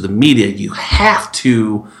comes to the media. You have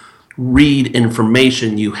to read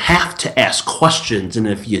information. You have to ask questions, and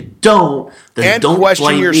if you don't, then don't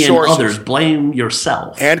blame me and others. Blame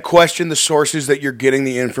yourself. And question the sources that you're getting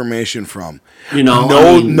the information from. Nick and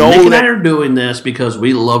I are doing this because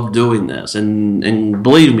we love doing this, and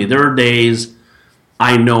believe me, there are days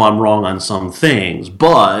I know I'm wrong on some things,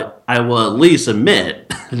 but I will at least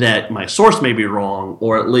admit that my source may be wrong,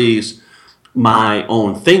 or at least my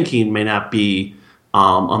own thinking may not be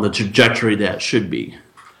on the trajectory that it should be.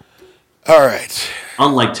 All right.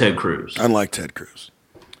 Unlike Ted Cruz.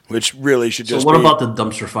 Which really should just be... So what about the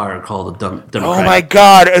dumpster fire called the Democrat? Oh, my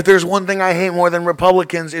God. If there's one thing I hate more than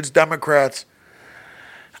Republicans, it's Democrats.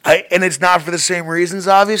 And it's not for the same reasons,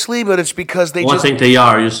 obviously, but it's because they I think they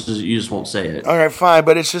are. You just won't say it. All right, fine.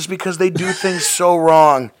 But it's just because they do things so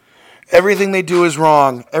wrong. Everything they do is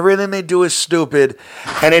wrong. Everything they do is stupid.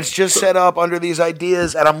 And it's just set up under these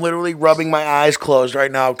ideas, and I'm literally rubbing my eyes closed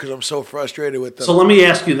right now because I'm so frustrated with them. So let me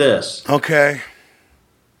ask you this. Okay.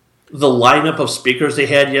 The lineup of speakers they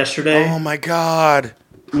had yesterday. Oh, my God.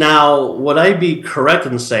 Now, would I be correct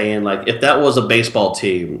in saying, like, if that was a baseball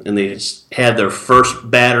team and they had their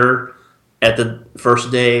first batter at the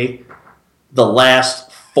first day, the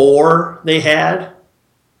last four they had,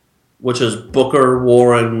 which is Booker,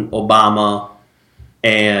 Warren, Obama,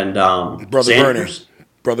 and Sanders.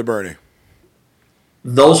 Brother Bernie.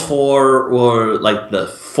 Those four were like the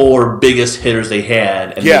four biggest hitters they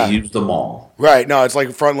had, and they used them all. Right. No, it's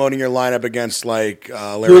like front-loading your lineup against like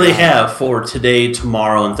Larry. Who do they have for today,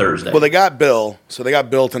 tomorrow, and Thursday? Well, they got Bill. So they got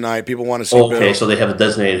Bill tonight. People want to see Bill. Okay, so they have a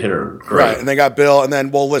designated hitter. Great. Right, and they got Bill. And then,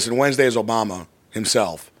 listen, Wednesday is Obama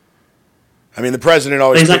himself. I mean, the president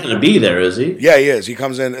always... He's not going to be there, is he? Yeah, he is. He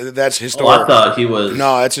comes in. That's historical. I thought he was...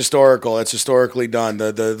 No, that's historical. It's historically done.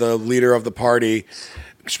 The leader of the party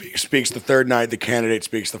speaks the third night. The candidate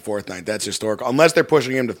speaks the fourth night. That's historical. Unless they're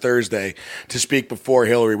pushing him to Thursday to speak before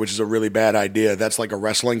Hillary, which is a really bad idea. That's like a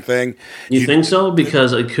wrestling thing. You think so?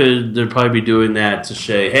 Because they'd probably be doing that to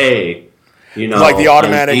say, hey... like the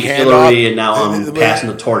automatic handoff. Hillary, and now I'm passing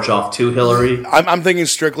the torch off to Hillary. I'm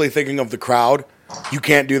strictly thinking of the crowd. You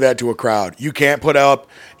can't do that to a crowd. You can't put up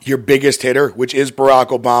your biggest hitter, which is Barack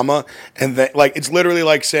Obama, and then it's literally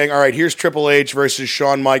like saying, all right, here's Triple H versus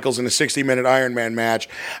Shawn Michaels in a 60-minute Iron Man match.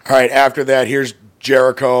 All right, after that, here's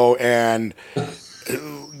Jericho and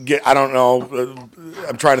I don't know.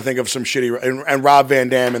 I'm trying to think of some shitty and Rob Van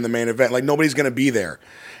Dam in the main event. Like nobody's going to be there.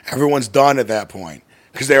 Everyone's done at that point.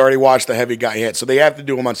 Because they already watched the heavy guy hit. So they have to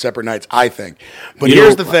do them on separate nights, I think. But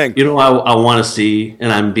here's the thing. I want to see,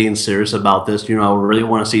 and I'm being serious about this, I really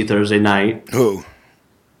want to see Thursday night. Who?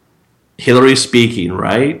 Hillary speaking,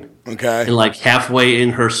 right? Okay. And like halfway in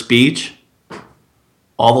her speech,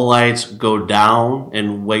 all the lights go down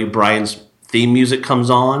and Wade Bryan's theme music comes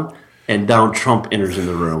on. and Donald Trump enters in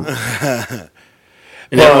the room.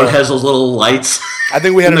 And everyone has those little lights. I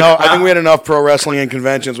think we had enough pro wrestling and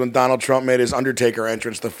conventions when Donald Trump made his Undertaker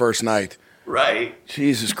entrance the first night. Right.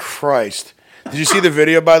 Jesus Christ. Did you see the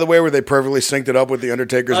video, by the way, where they perfectly synced it up with the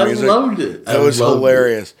Undertaker's music? I loved it. That was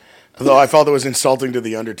hilarious. Although I felt it was insulting to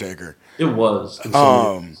the Undertaker. It was.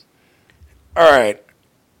 All right.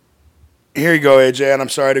 Here you go, AJ, and I'm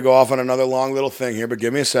sorry to go off on another long little thing here, but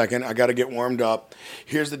give me a second. I got to get warmed up.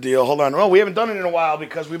 Here's the deal. Hold on. Oh, we haven't done it in a while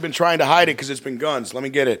because we've been trying to hide it because it's been guns. Let me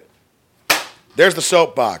get it. There's the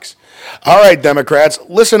soapbox. All right, Democrats,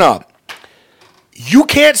 listen up. You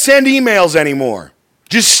can't send emails anymore.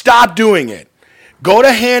 Just stop doing it. Go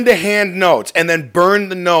to hand-to-hand notes and then burn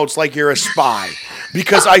the notes like you're a spy.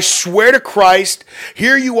 Because I swear to Christ,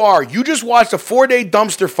 here you are. You just watched a 4-day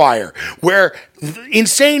dumpster fire where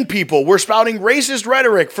insane people were spouting racist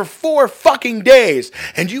rhetoric for 4 fucking days.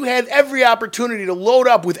 And you had every opportunity to load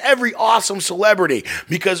up with every awesome celebrity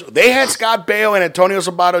because they had Scott Baio and Antonio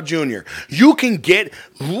Sabato Jr. You can get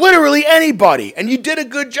literally anybody. And you did a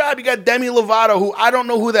good job. You got Demi Lovato, who I don't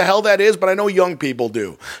know who the hell that is, but I know young people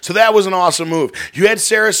do. So that was an awesome move. You had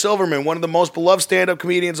Sarah Silverman, one of the most beloved stand-up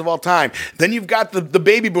comedians of all time. Then you've got the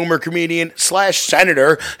baby boomer comedian /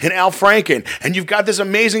 senator and Al Franken. And you've got this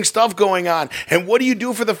amazing stuff going on. And what do you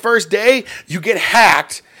do for the first day? You get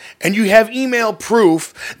hacked. And you have email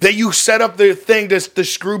proof that you set up the thing to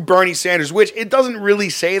screw Bernie Sanders, which it doesn't really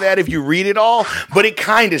say that if you read it all, but it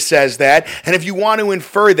kind of says that. And if you want to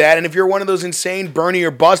infer that, and if you're one of those insane Bernie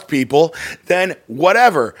or bust people, then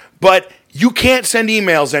whatever. But you can't send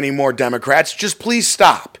emails anymore, Democrats. Just please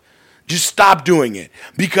stop. Just stop doing it.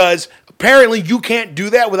 Because apparently you can't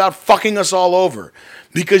do that without fucking us all over.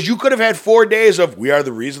 Because you could have had 4 days of, we are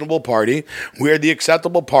the reasonable party, we are the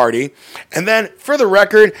acceptable party. And then, for the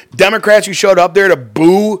record, Democrats who showed up there to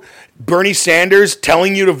boo Bernie Sanders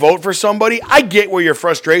telling you to vote for somebody, I get where your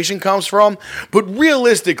frustration comes from. But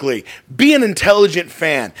realistically, be an intelligent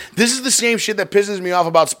fan. This is the same shit that pisses me off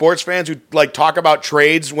about sports fans who talk about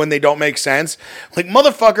trades when they don't make sense.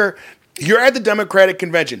 Motherfucker, you're at the Democratic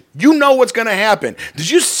convention. You know what's going to happen. Did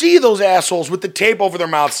you see those assholes with the tape over their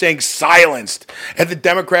mouth saying silenced at the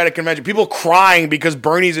Democratic convention? People crying because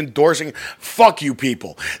Bernie's endorsing. Fuck you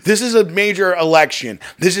people. This is a major election.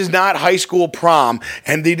 This is not high school prom,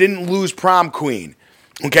 and they didn't lose prom queen.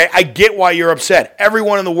 Okay, I get why you're upset.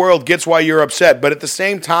 Everyone in the world gets why you're upset. But at the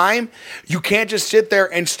same time, you can't just sit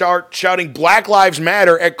there and start shouting Black Lives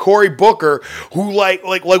Matter at Cory Booker, who why?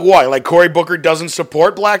 Like Cory Booker doesn't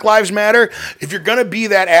support Black Lives Matter? If you're going to be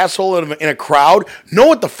that asshole in a crowd, know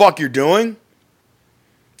what the fuck you're doing.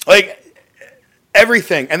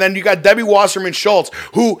 Everything. And then you got Debbie Wasserman Schultz,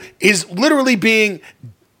 who is literally being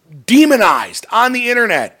demonized on the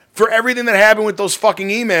internet for everything that happened with those fucking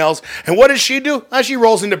emails. And what does she do? She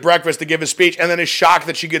rolls into breakfast to give a speech and then is shocked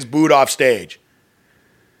that she gets booed off stage.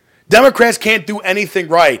 Democrats can't do anything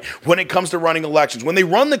right when it comes to running elections. When they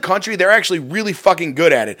run the country, they're actually really fucking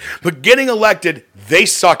good at it. But getting elected, they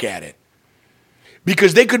suck at it.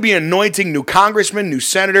 Because they could be anointing new congressmen, new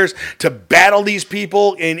senators to battle these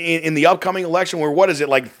people in the upcoming election where,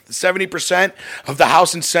 70% of the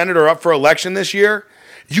House and Senate are up for election this year?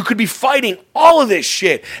 You could be fighting all of this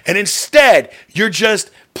shit, and instead you're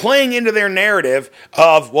just playing into their narrative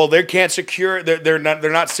of, well, they can't secure, they're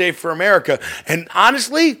not safe for America. And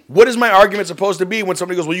honestly, what is my argument supposed to be when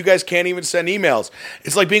somebody goes, well, you guys can't even send emails?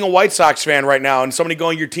 It's like being a White Sox fan right now, and somebody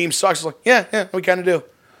going, your team sucks. It's like, yeah, we kind of do.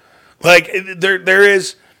 There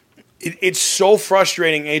is. It's so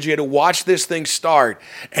frustrating, AJ, to watch this thing start,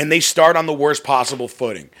 and they start on the worst possible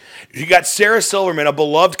footing. You got Sarah Silverman, a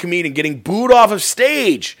beloved comedian, getting booed off of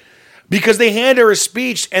stage because they hand her a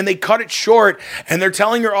speech, and they cut it short, and they're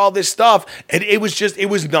telling her all this stuff, and it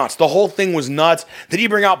was nuts. The whole thing was nuts. Did he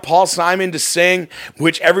bring out Paul Simon to sing,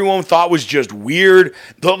 which everyone thought was just weird?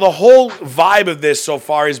 The whole vibe of this so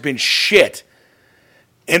far has been shit.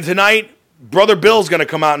 And tonight, Brother Bill's going to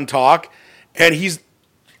come out and talk, and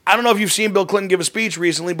I don't know if you've seen Bill Clinton give a speech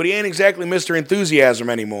recently, but he ain't exactly Mr. Enthusiasm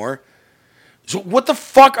anymore. So what the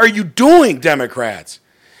fuck are you doing, Democrats?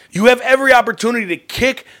 You have every opportunity to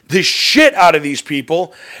kick the shit out of these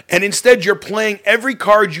people, and instead you're playing every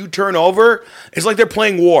card you turn over. It's like they're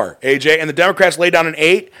playing war, AJ, and the Democrats lay down an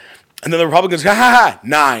 8, and then the Republicans,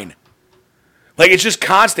 9. It's just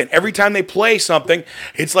constant. Every time they play something,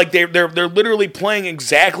 it's like they're literally playing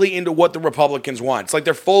exactly into what the Republicans want. It's like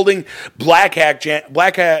they're folding blackjack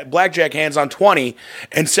hands on 20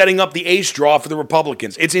 and setting up the ace draw for the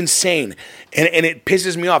Republicans. It's insane, and it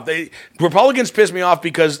pisses me off. Republicans piss me off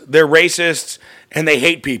because they're racists and they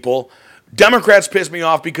hate people. Democrats piss me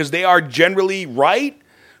off because they are generally right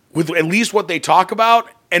with at least what they talk about,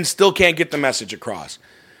 and still can't get the message across.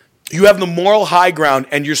 You have the moral high ground,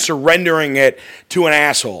 and you're surrendering it to an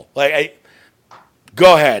asshole.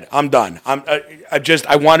 Go ahead. I'm done.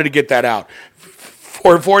 I wanted to get that out.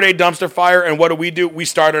 For a 4-day dumpster fire, and what do? We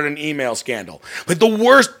started an email scandal. Like the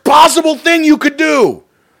worst possible thing you could do.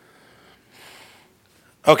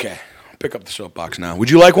 Okay, I'll pick up the soapbox now. Would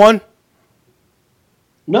you like one?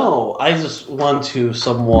 No, I just want to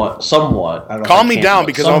somewhat. Calm me down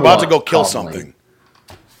because I'm about to go kill something.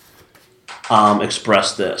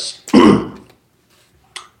 Express this.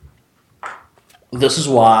 This is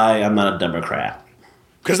why I'm not a Democrat.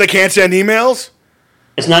 Because they can't send emails?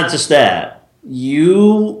 It's not just that.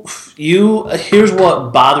 Here's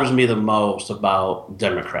what bothers me the most about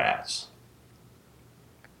Democrats.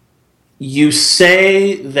 You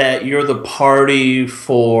say that you're the party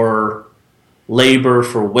for labor,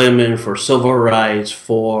 for women, for civil rights,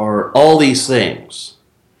 for all these things.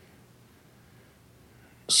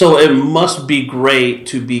 So it must be great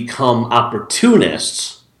to become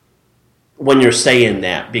opportunists when you're saying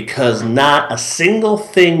that, because not a single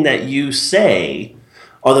thing that you say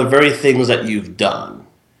are the very things that you've done.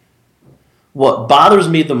 What bothers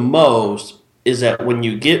me the most is that when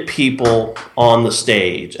you get people on the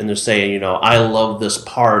stage and they're saying, I love this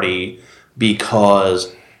party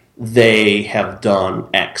because they have done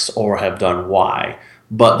X or have done Y,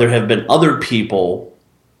 but there have been other people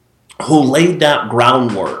who laid that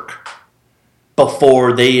groundwork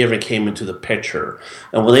before they ever came into the picture.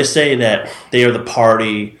 And when they say that they are the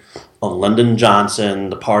party of Lyndon Johnson,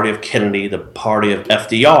 the party of Kennedy, the party of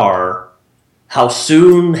FDR, how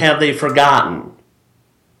soon have they forgotten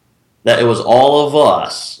that it was all of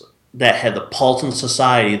us that had the pulse in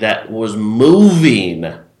society that was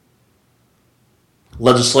moving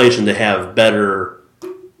legislation to have better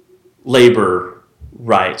labor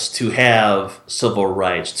rights, to have civil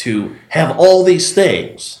rights, to have all these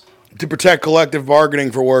things. To protect collective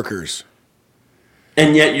bargaining for workers.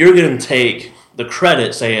 And yet you're going to take the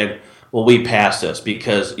credit saying, well, we passed this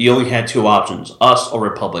because you only had two options, us or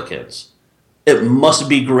Republicans. It must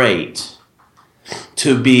be great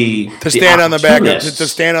to stand on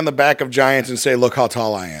the back of giants and say, look how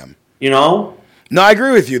tall I am. No, I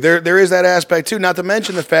agree with you. There is that aspect too. Not to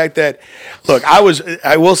mention the fact that, look,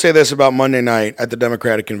 I will say this about Monday night at the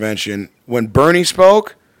Democratic Convention. When Bernie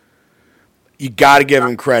spoke, you got to give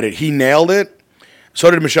him credit. He nailed it.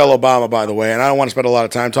 So did Michelle Obama, by the way. And I don't want to spend a lot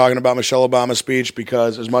of time talking about Michelle Obama's speech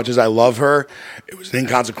because as much as I love her, it was an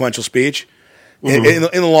inconsequential speech.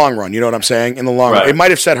 Mm-hmm. In the long run, you know what I'm saying? In the long run. It might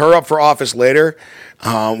have set her up for office later,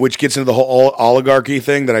 which gets into the whole oligarchy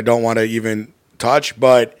thing that I don't want to even touch,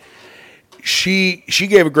 but she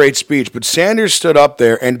gave a great speech, but Sanders stood up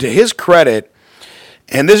there, and to his credit,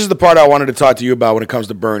 and this is the part I wanted to talk to you about when it comes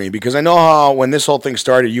to Bernie, because I know how when this whole thing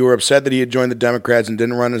started, you were upset that he had joined the Democrats and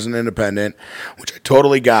didn't run as an independent, which I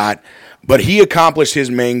totally got, but he accomplished his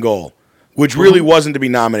main goal, which really wasn't to be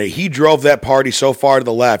nominated. He drove that party so far to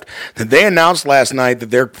the left that they announced last night that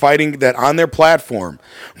they're fighting that on their platform,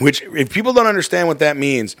 which if people don't understand what that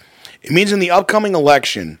means, it means in the upcoming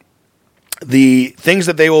election, the things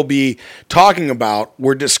that they will be talking about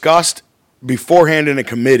were discussed beforehand in a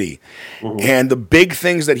committee. Mm-hmm. And the big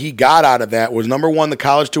things that he got out of that was, number one, the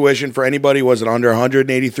college tuition for anybody, was it under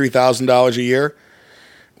 $183,000 a year,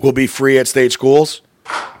 will be free at state schools.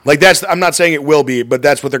 I'm not saying it will be, but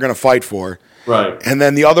that's what they're going to fight for. Right. And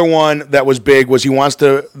then the other one that was big was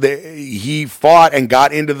he fought and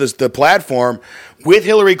got into the platform with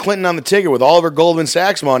Hillary Clinton on the ticket with all of her Goldman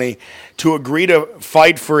Sachs money to agree to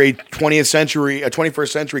fight for a 21st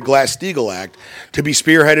century Glass-Steagall Act to be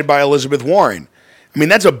spearheaded by Elizabeth Warren. I mean,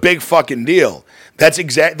 that's a big fucking deal.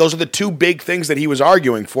 Those are the two big things that he was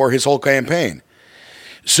arguing for his whole campaign.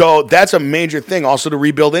 So that's a major thing. Also, to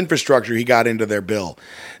rebuild infrastructure, he got into their bill,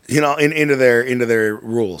 into their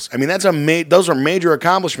rules. I mean, those are major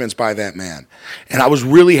accomplishments by that man, and I was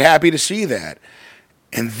really happy to see that.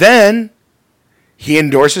 And then he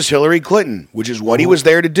endorses Hillary Clinton, which is what he was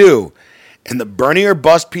there to do, and the Bernie or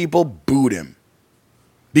bust people booed him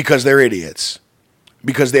because they're idiots.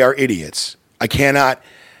 Because they are idiots. I cannot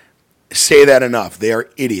say that enough. They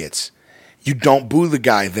are idiots. You don't boo the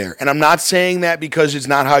guy there. And I'm not saying that because it's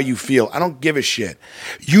not how you feel. I don't give a shit.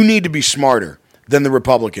 You need to be smarter than the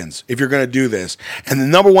Republicans if you're going to do this. And the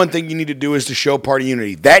number one thing you need to do is to show party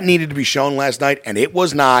unity. That needed to be shown last night, and it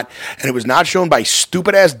was not. And it was not shown by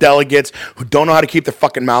stupid-ass delegates who don't know how to keep their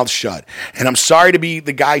fucking mouths shut. And I'm sorry to be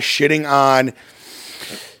the guy shitting on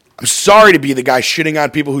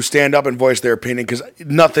people who stand up and voice their opinion, because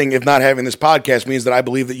nothing, if not having this podcast, means that I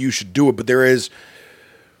believe that you should do it. But there is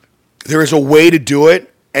a way to do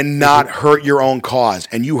it and not hurt your own cause.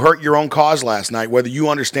 And you hurt your own cause last night, whether you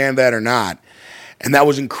understand that or not. And that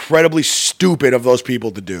was incredibly stupid of those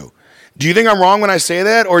people to do. Do you think I'm wrong when I say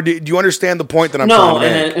that, or do you understand the point that I'm trying to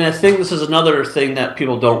make? And I think this is another thing that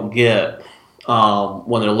people don't get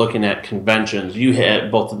when they're looking at conventions. You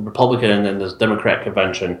had both the Republican and the Democrat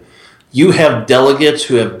convention. You have delegates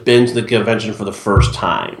who have been to the convention for the first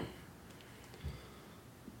time.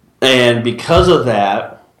 And because of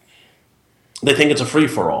that, they think it's a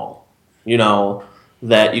free-for-all,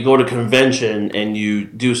 that you go to convention and you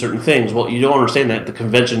do certain things. Well, you don't understand that the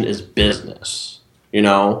convention is business,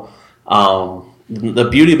 The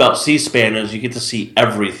beauty about C-SPAN is you get to see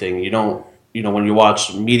everything. You don't, when you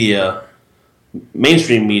watch media,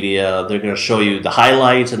 mainstream media, they're going to show you the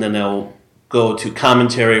highlights and then they'll go to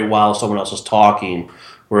commentary while someone else is talking.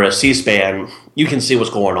 Whereas C-SPAN, you can see what's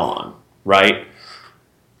going on, right?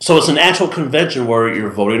 So it's an actual convention where you're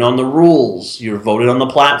voting on the rules, you're voting on the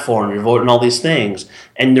platform, you're voting all these things.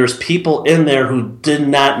 And there's people in there who did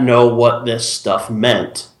not know what this stuff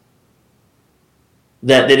meant.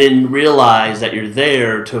 That they didn't realize that you're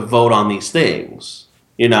there to vote on these things,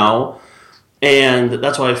 And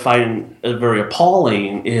that's why I find it very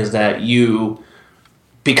appalling is that you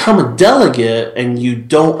become a delegate and you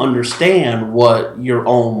don't understand what your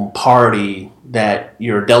own party that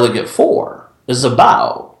you're a delegate for is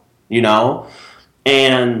about.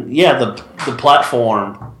 And yeah, the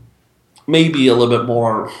platform may be a little bit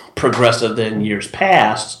more progressive than years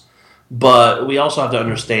past, but we also have to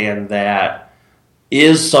understand that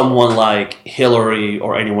is someone like Hillary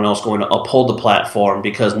or anyone else going to uphold the platform?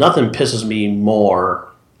 Because nothing pisses me more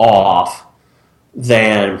off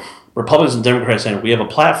than Republicans and Democrats saying we have a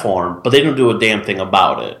platform, but they don't do a damn thing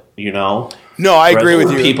about it, No, I agree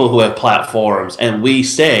with you. People who have platforms, and we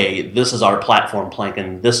say this is our platform plank,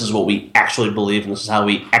 and this is what we actually believe, and this is how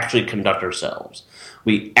we actually conduct ourselves.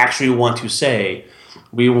 We actually want to say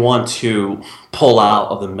we want to pull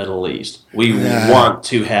out of the Middle East. We want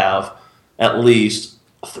to have at least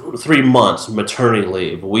 3 months maternity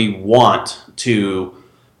leave. We want to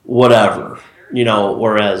whatever,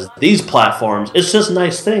 whereas these platforms, it's just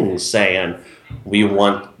nice things saying we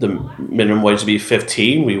want the minimum wage to be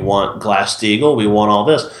 15. We want Glass-Steagall. We want all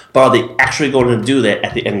this. But are they actually going to do that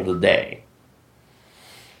at the end of the day?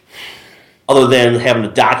 Other than having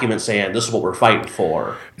a document saying this is what we're fighting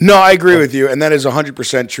for. No, I agree with you, and that is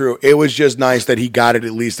 100% true. It was just nice that he got it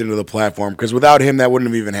at least into the platform, because without him, that wouldn't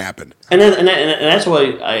have even happened. And that's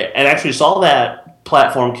why I actually saw that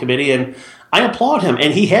platform committee, and I applaud him.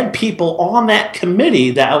 And he had people on that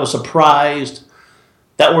committee that I was surprised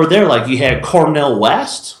that were there. Like you had Cornel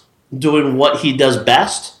West doing what he does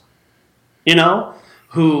best,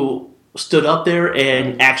 who stood up there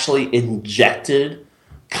and actually injected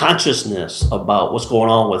consciousness about what's going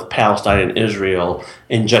on with Palestine and Israel,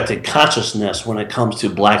 injected consciousness when it comes to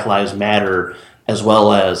Black Lives Matter as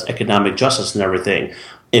well as economic justice and everything.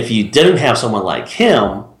 If you didn't have someone like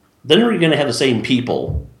him, then you're going to have the same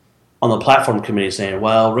people on the platform committee saying,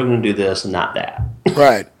 well, we're going to do this and not that.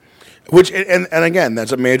 Right. Which and again,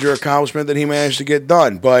 that's a major accomplishment that he managed to get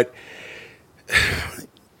done. But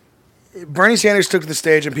Bernie Sanders took the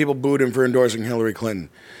stage and people booed him for endorsing Hillary Clinton.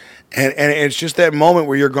 And it's just that moment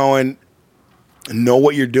where you're going, know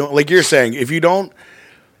what you're doing. Like you're saying, if you don't,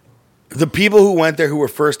 the people who went there who were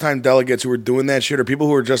first-time delegates who were doing that shit, or people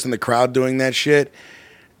who were just in the crowd doing that shit,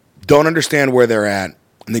 don't understand where they're at,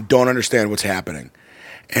 and they don't understand what's happening.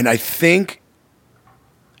 And I think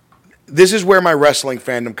this is where my wrestling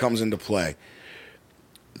fandom comes into play.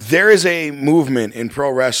 There is a movement in pro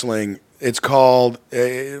wrestling. It's called,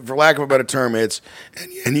 for lack of a better term,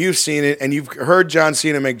 and you've seen it, and you've heard John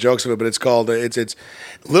Cena make jokes of it, but it's called, it's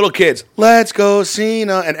little kids, let's go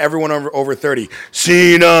Cena, and everyone over 30,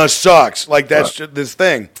 Cena sucks. Like, that's just this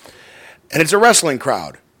thing. And it's a wrestling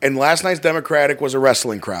crowd. And last night's Democratic was a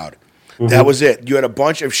wrestling crowd. Mm-hmm. That was it. You had a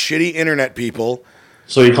bunch of shitty internet people.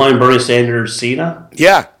 So you're calling Bernie Sanders Cena?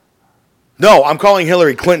 Yeah. No, I'm calling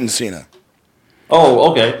Hillary Clinton Cena.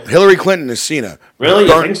 Oh, okay. Hillary Clinton is Cena. Really?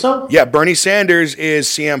 You think so? Yeah, Bernie Sanders is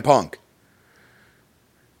CM Punk.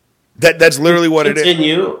 That's literally what it is.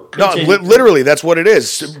 Continue. No, literally, that's what it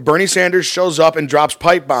is. Bernie Sanders shows up and drops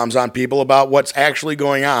pipe bombs on people about what's actually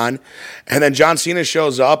going on, and then John Cena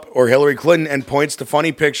shows up, or Hillary Clinton, and points to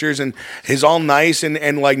funny pictures, and is all nice,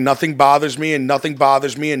 and like, nothing bothers me, and nothing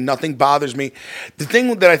bothers me, and nothing bothers me. The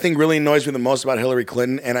thing that I think really annoys me the most about Hillary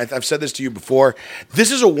Clinton, and I've said this to you before, this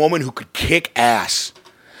is a woman who could kick ass.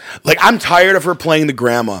 Like, I'm tired of her playing the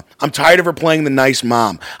grandma. I'm tired of her playing the nice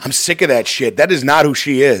mom. I'm sick of that shit. That is not who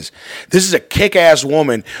she is. This is a kick-ass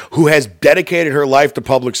woman who has dedicated her life to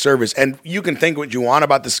public service. And you can think what you want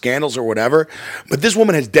about the scandals or whatever, but this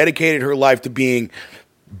woman has dedicated her life to being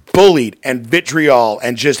bullied and vitriol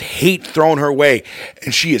and just hate thrown her way.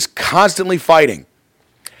 And she is constantly fighting.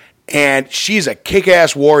 And she's a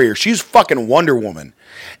kick-ass warrior. She's fucking Wonder Woman.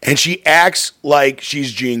 And she acts like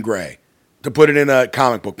she's Jean Grey, to put it in a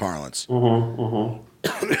comic book parlance. Mm-hmm,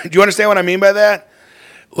 mm-hmm. Do you understand what I mean by that?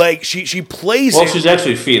 Like, she plays Well, it. she's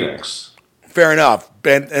actually Phoenix. Fair enough.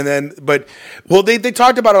 But they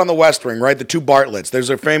talked about it on the West Wing, right? The two Bartletts. There's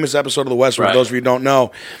a famous episode of the West Wing, Right. for those of you who don't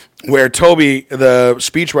know, where Toby, the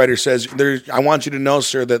speechwriter, says, I want you to know,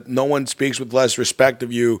 sir, that no one speaks with less respect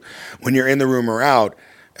of you when you're in the room or out.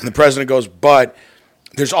 And the president goes, but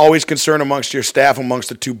there's always concern amongst your staff, amongst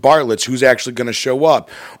the two Bartletts, who's actually going to show up.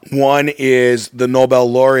 One is the Nobel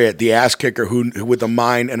laureate, the ass kicker, who with a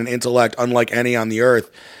mind and an intellect unlike any on the earth.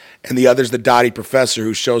 And the other's the dotty professor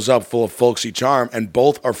who shows up full of folksy charm, and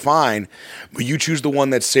both are fine. But you choose the one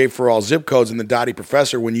that's safe for all zip codes and the dotty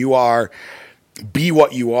professor when you are, be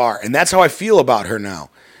what you are. And that's how I feel about her now.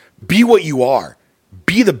 Be what you are.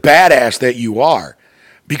 Be the badass that you are.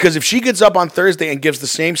 Because if she gets up on Thursday and gives the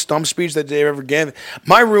same stump speech that they've ever given,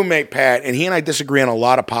 my roommate, Pat, and he and I disagree on a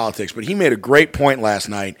lot of politics, but he made a great point last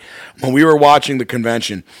night when we were watching the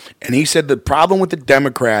convention. And he said the problem with the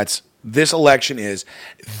Democrats this election is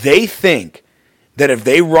they think that if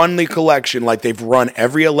they run the collection like they've run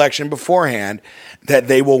every election beforehand, that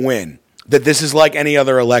they will win. That this is like any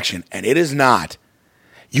other election. And it is not.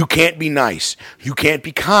 You can't be nice. You can't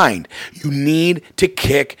be kind. You need to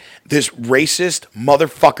kick this racist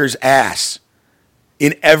motherfucker's ass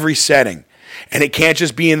in every setting. And it can't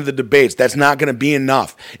just be in the debates. That's not going to be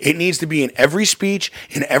enough. It needs to be in every speech,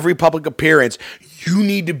 in every public appearance. You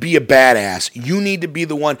need to be a badass. You need to be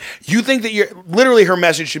the one. You think that literally her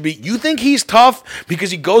message should be, you think he's tough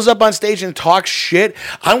because he goes up on stage and talks shit?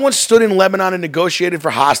 I once stood in Lebanon and negotiated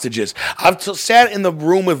for hostages. I've sat in the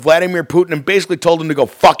room with Vladimir Putin and basically told him to go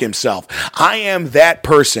fuck himself. I am that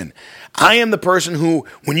person. I am the person who,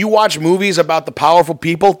 when you watch movies about the powerful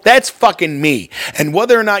people, that's fucking me. And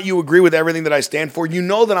whether or not you agree with everything that I stand for, you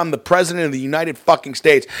know that I'm the president of the United fucking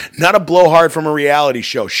States, not a blowhard from a reality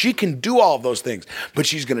show. She can do all of those things, but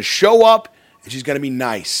she's going to show up and she's going to be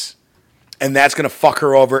nice. And that's going to fuck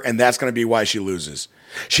her over, and that's going to be why she loses.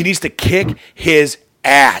 She needs to kick his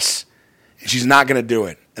ass, and she's not going to do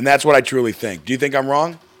it. And that's what I truly think. Do you think I'm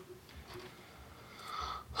wrong?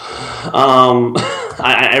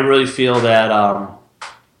 I really feel that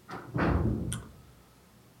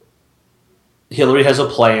Hillary has a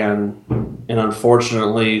plan, and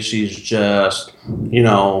unfortunately, she's just,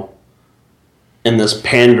 in this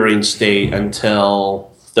pandering state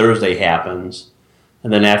until Thursday happens.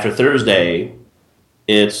 And then after Thursday,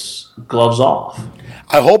 it's gloves off.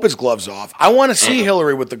 I hope it's gloves off. I want to see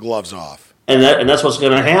Hillary with the gloves off. And that's what's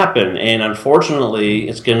going to happen. And unfortunately,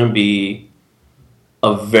 it's going to be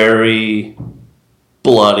a very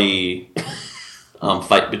bloody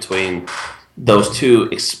fight between those two,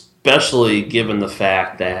 especially given the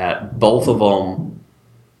fact that both of them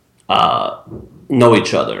know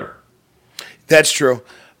each other. That's true.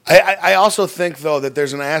 I also think, though, that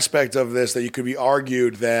there's an aspect of this that you could be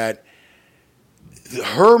argued that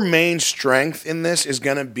her main strength in this is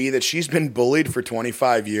going to be that she's been bullied for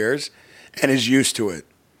 25 years and is used to it.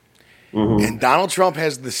 Mm-hmm. And Donald Trump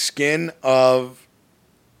has the skin of,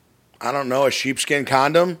 I don't know, a sheepskin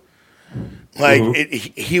condom. Like,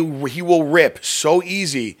 mm-hmm. he will rip so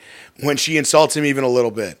easy when she insults him even a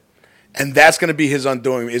little bit. And that's going to be his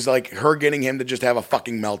undoing, is like her getting him to just have a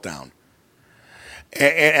fucking meltdown.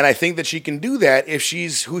 And I think that she can do that if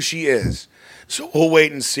she's who she is. So we'll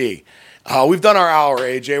wait and see. We've done our hour,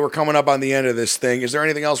 AJ. We're coming up on the end of this thing. Is there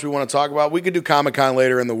anything else we want to talk about? We could do Comic-Con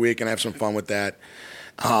later in the week and have some fun with that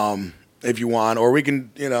if you want. Or we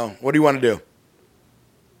can, what do you want to do?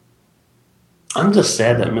 I'm just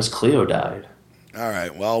sad that Miss Cleo died. All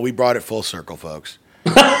right. Well, we brought it full circle, folks.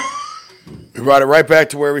 We brought it right back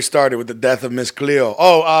to where we started with the death of Miss Cleo.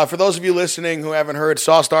 For those of you listening who haven't heard,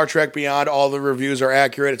 saw Star Trek Beyond. All the reviews are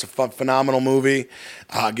accurate. It's a phenomenal movie.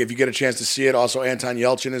 If you get a chance to see it, also Anton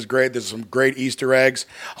Yelchin is great. There's some great Easter eggs.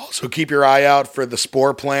 Also, keep your eye out for the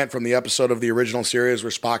spore plant from the episode of the original series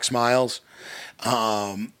where Spock smiles.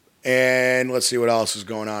 And let's see what else is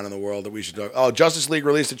going on in the world that we should talk. Oh, Justice League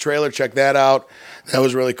released a trailer. Check that out. That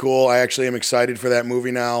was really cool. I actually am excited for that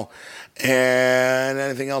movie now. And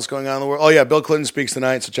anything else going on in the world? Oh, yeah, Bill Clinton speaks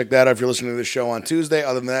tonight, so check that out if you're listening to this show on Tuesday.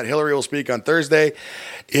 Other than that, Hillary will speak on Thursday.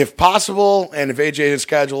 If possible, and if AJ's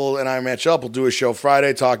schedule and I match up, we'll do a show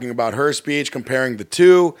Friday talking about her speech, comparing the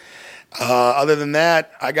two. Other than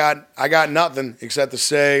that, I got nothing except to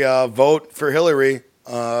say vote for Hillary.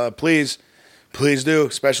 Please do,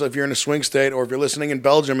 especially if you're in a swing state or if you're listening in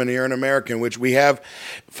Belgium and you're an American, which we have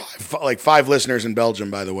five listeners in Belgium,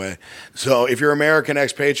 by the way. So if you're American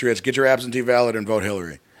expatriates, get your absentee ballot and vote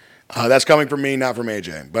Hillary. That's coming from me, not from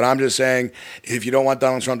AJ. But I'm just saying, if you don't want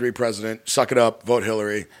Donald Trump to be president, suck it up, vote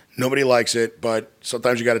Hillary. Nobody likes it, but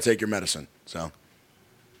sometimes you got to take your medicine. So,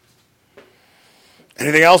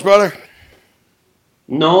 anything else, brother?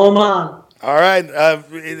 No, man. All right,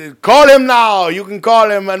 call him now. You can call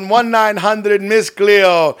him on 1-900-MISS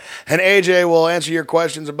Cleo, and AJ will answer your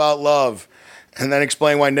questions about love, and then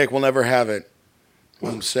explain why Nick will never have it.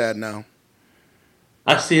 I'm sad now.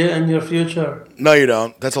 I see it in your future. No, you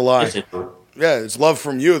don't. That's a lie. Yes, it will. Yeah, it's love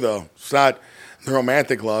from you, though. It's not the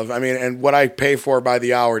romantic love. I mean, and what I pay for by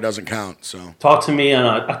the hour doesn't count. So Talk to me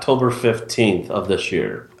on October 15th of this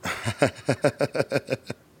year.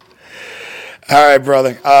 All right,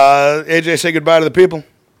 brother. AJ, say goodbye to the people.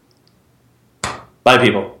 Bye,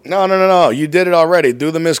 people. No. You did it already. Do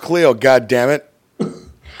the Miss Cleo, God damn it.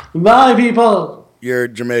 Bye, people. Your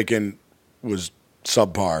Jamaican was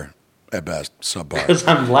subpar at best. Subpar. Because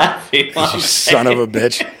I'm laughing. You son of a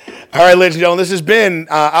bitch. All right, ladies and gentlemen, this has been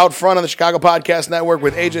Out Front on the Chicago Podcast Network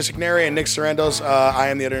with AJ Signeri and Nick Sarandos. I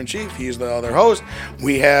am the editor-in-chief. He's the other host.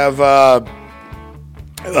 We have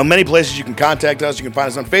many places you can contact us. You can find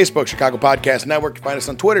us on Facebook, Chicago Podcast Network. You can find us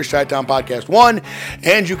on Twitter, Chi-Town Podcast 1.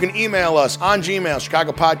 And you can email us on Gmail,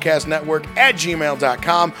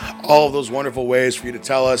 chicagopodcastnetwork@gmail.com. All of those wonderful ways for you to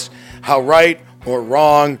tell us how right or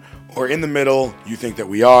wrong or in the middle you think that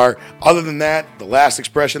we are. Other than that, the last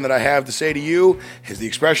expression that I have to say to you is the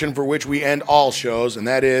expression for which we end all shows, and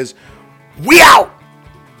that is, we out!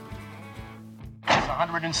 It's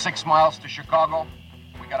 106 miles to Chicago.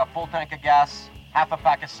 We got a full tank of gas, half a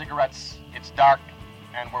pack of cigarettes. It's dark,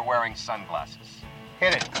 and we're wearing sunglasses.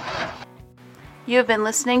 Hit it. You have been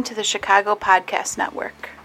listening to the Chicago Podcast Network.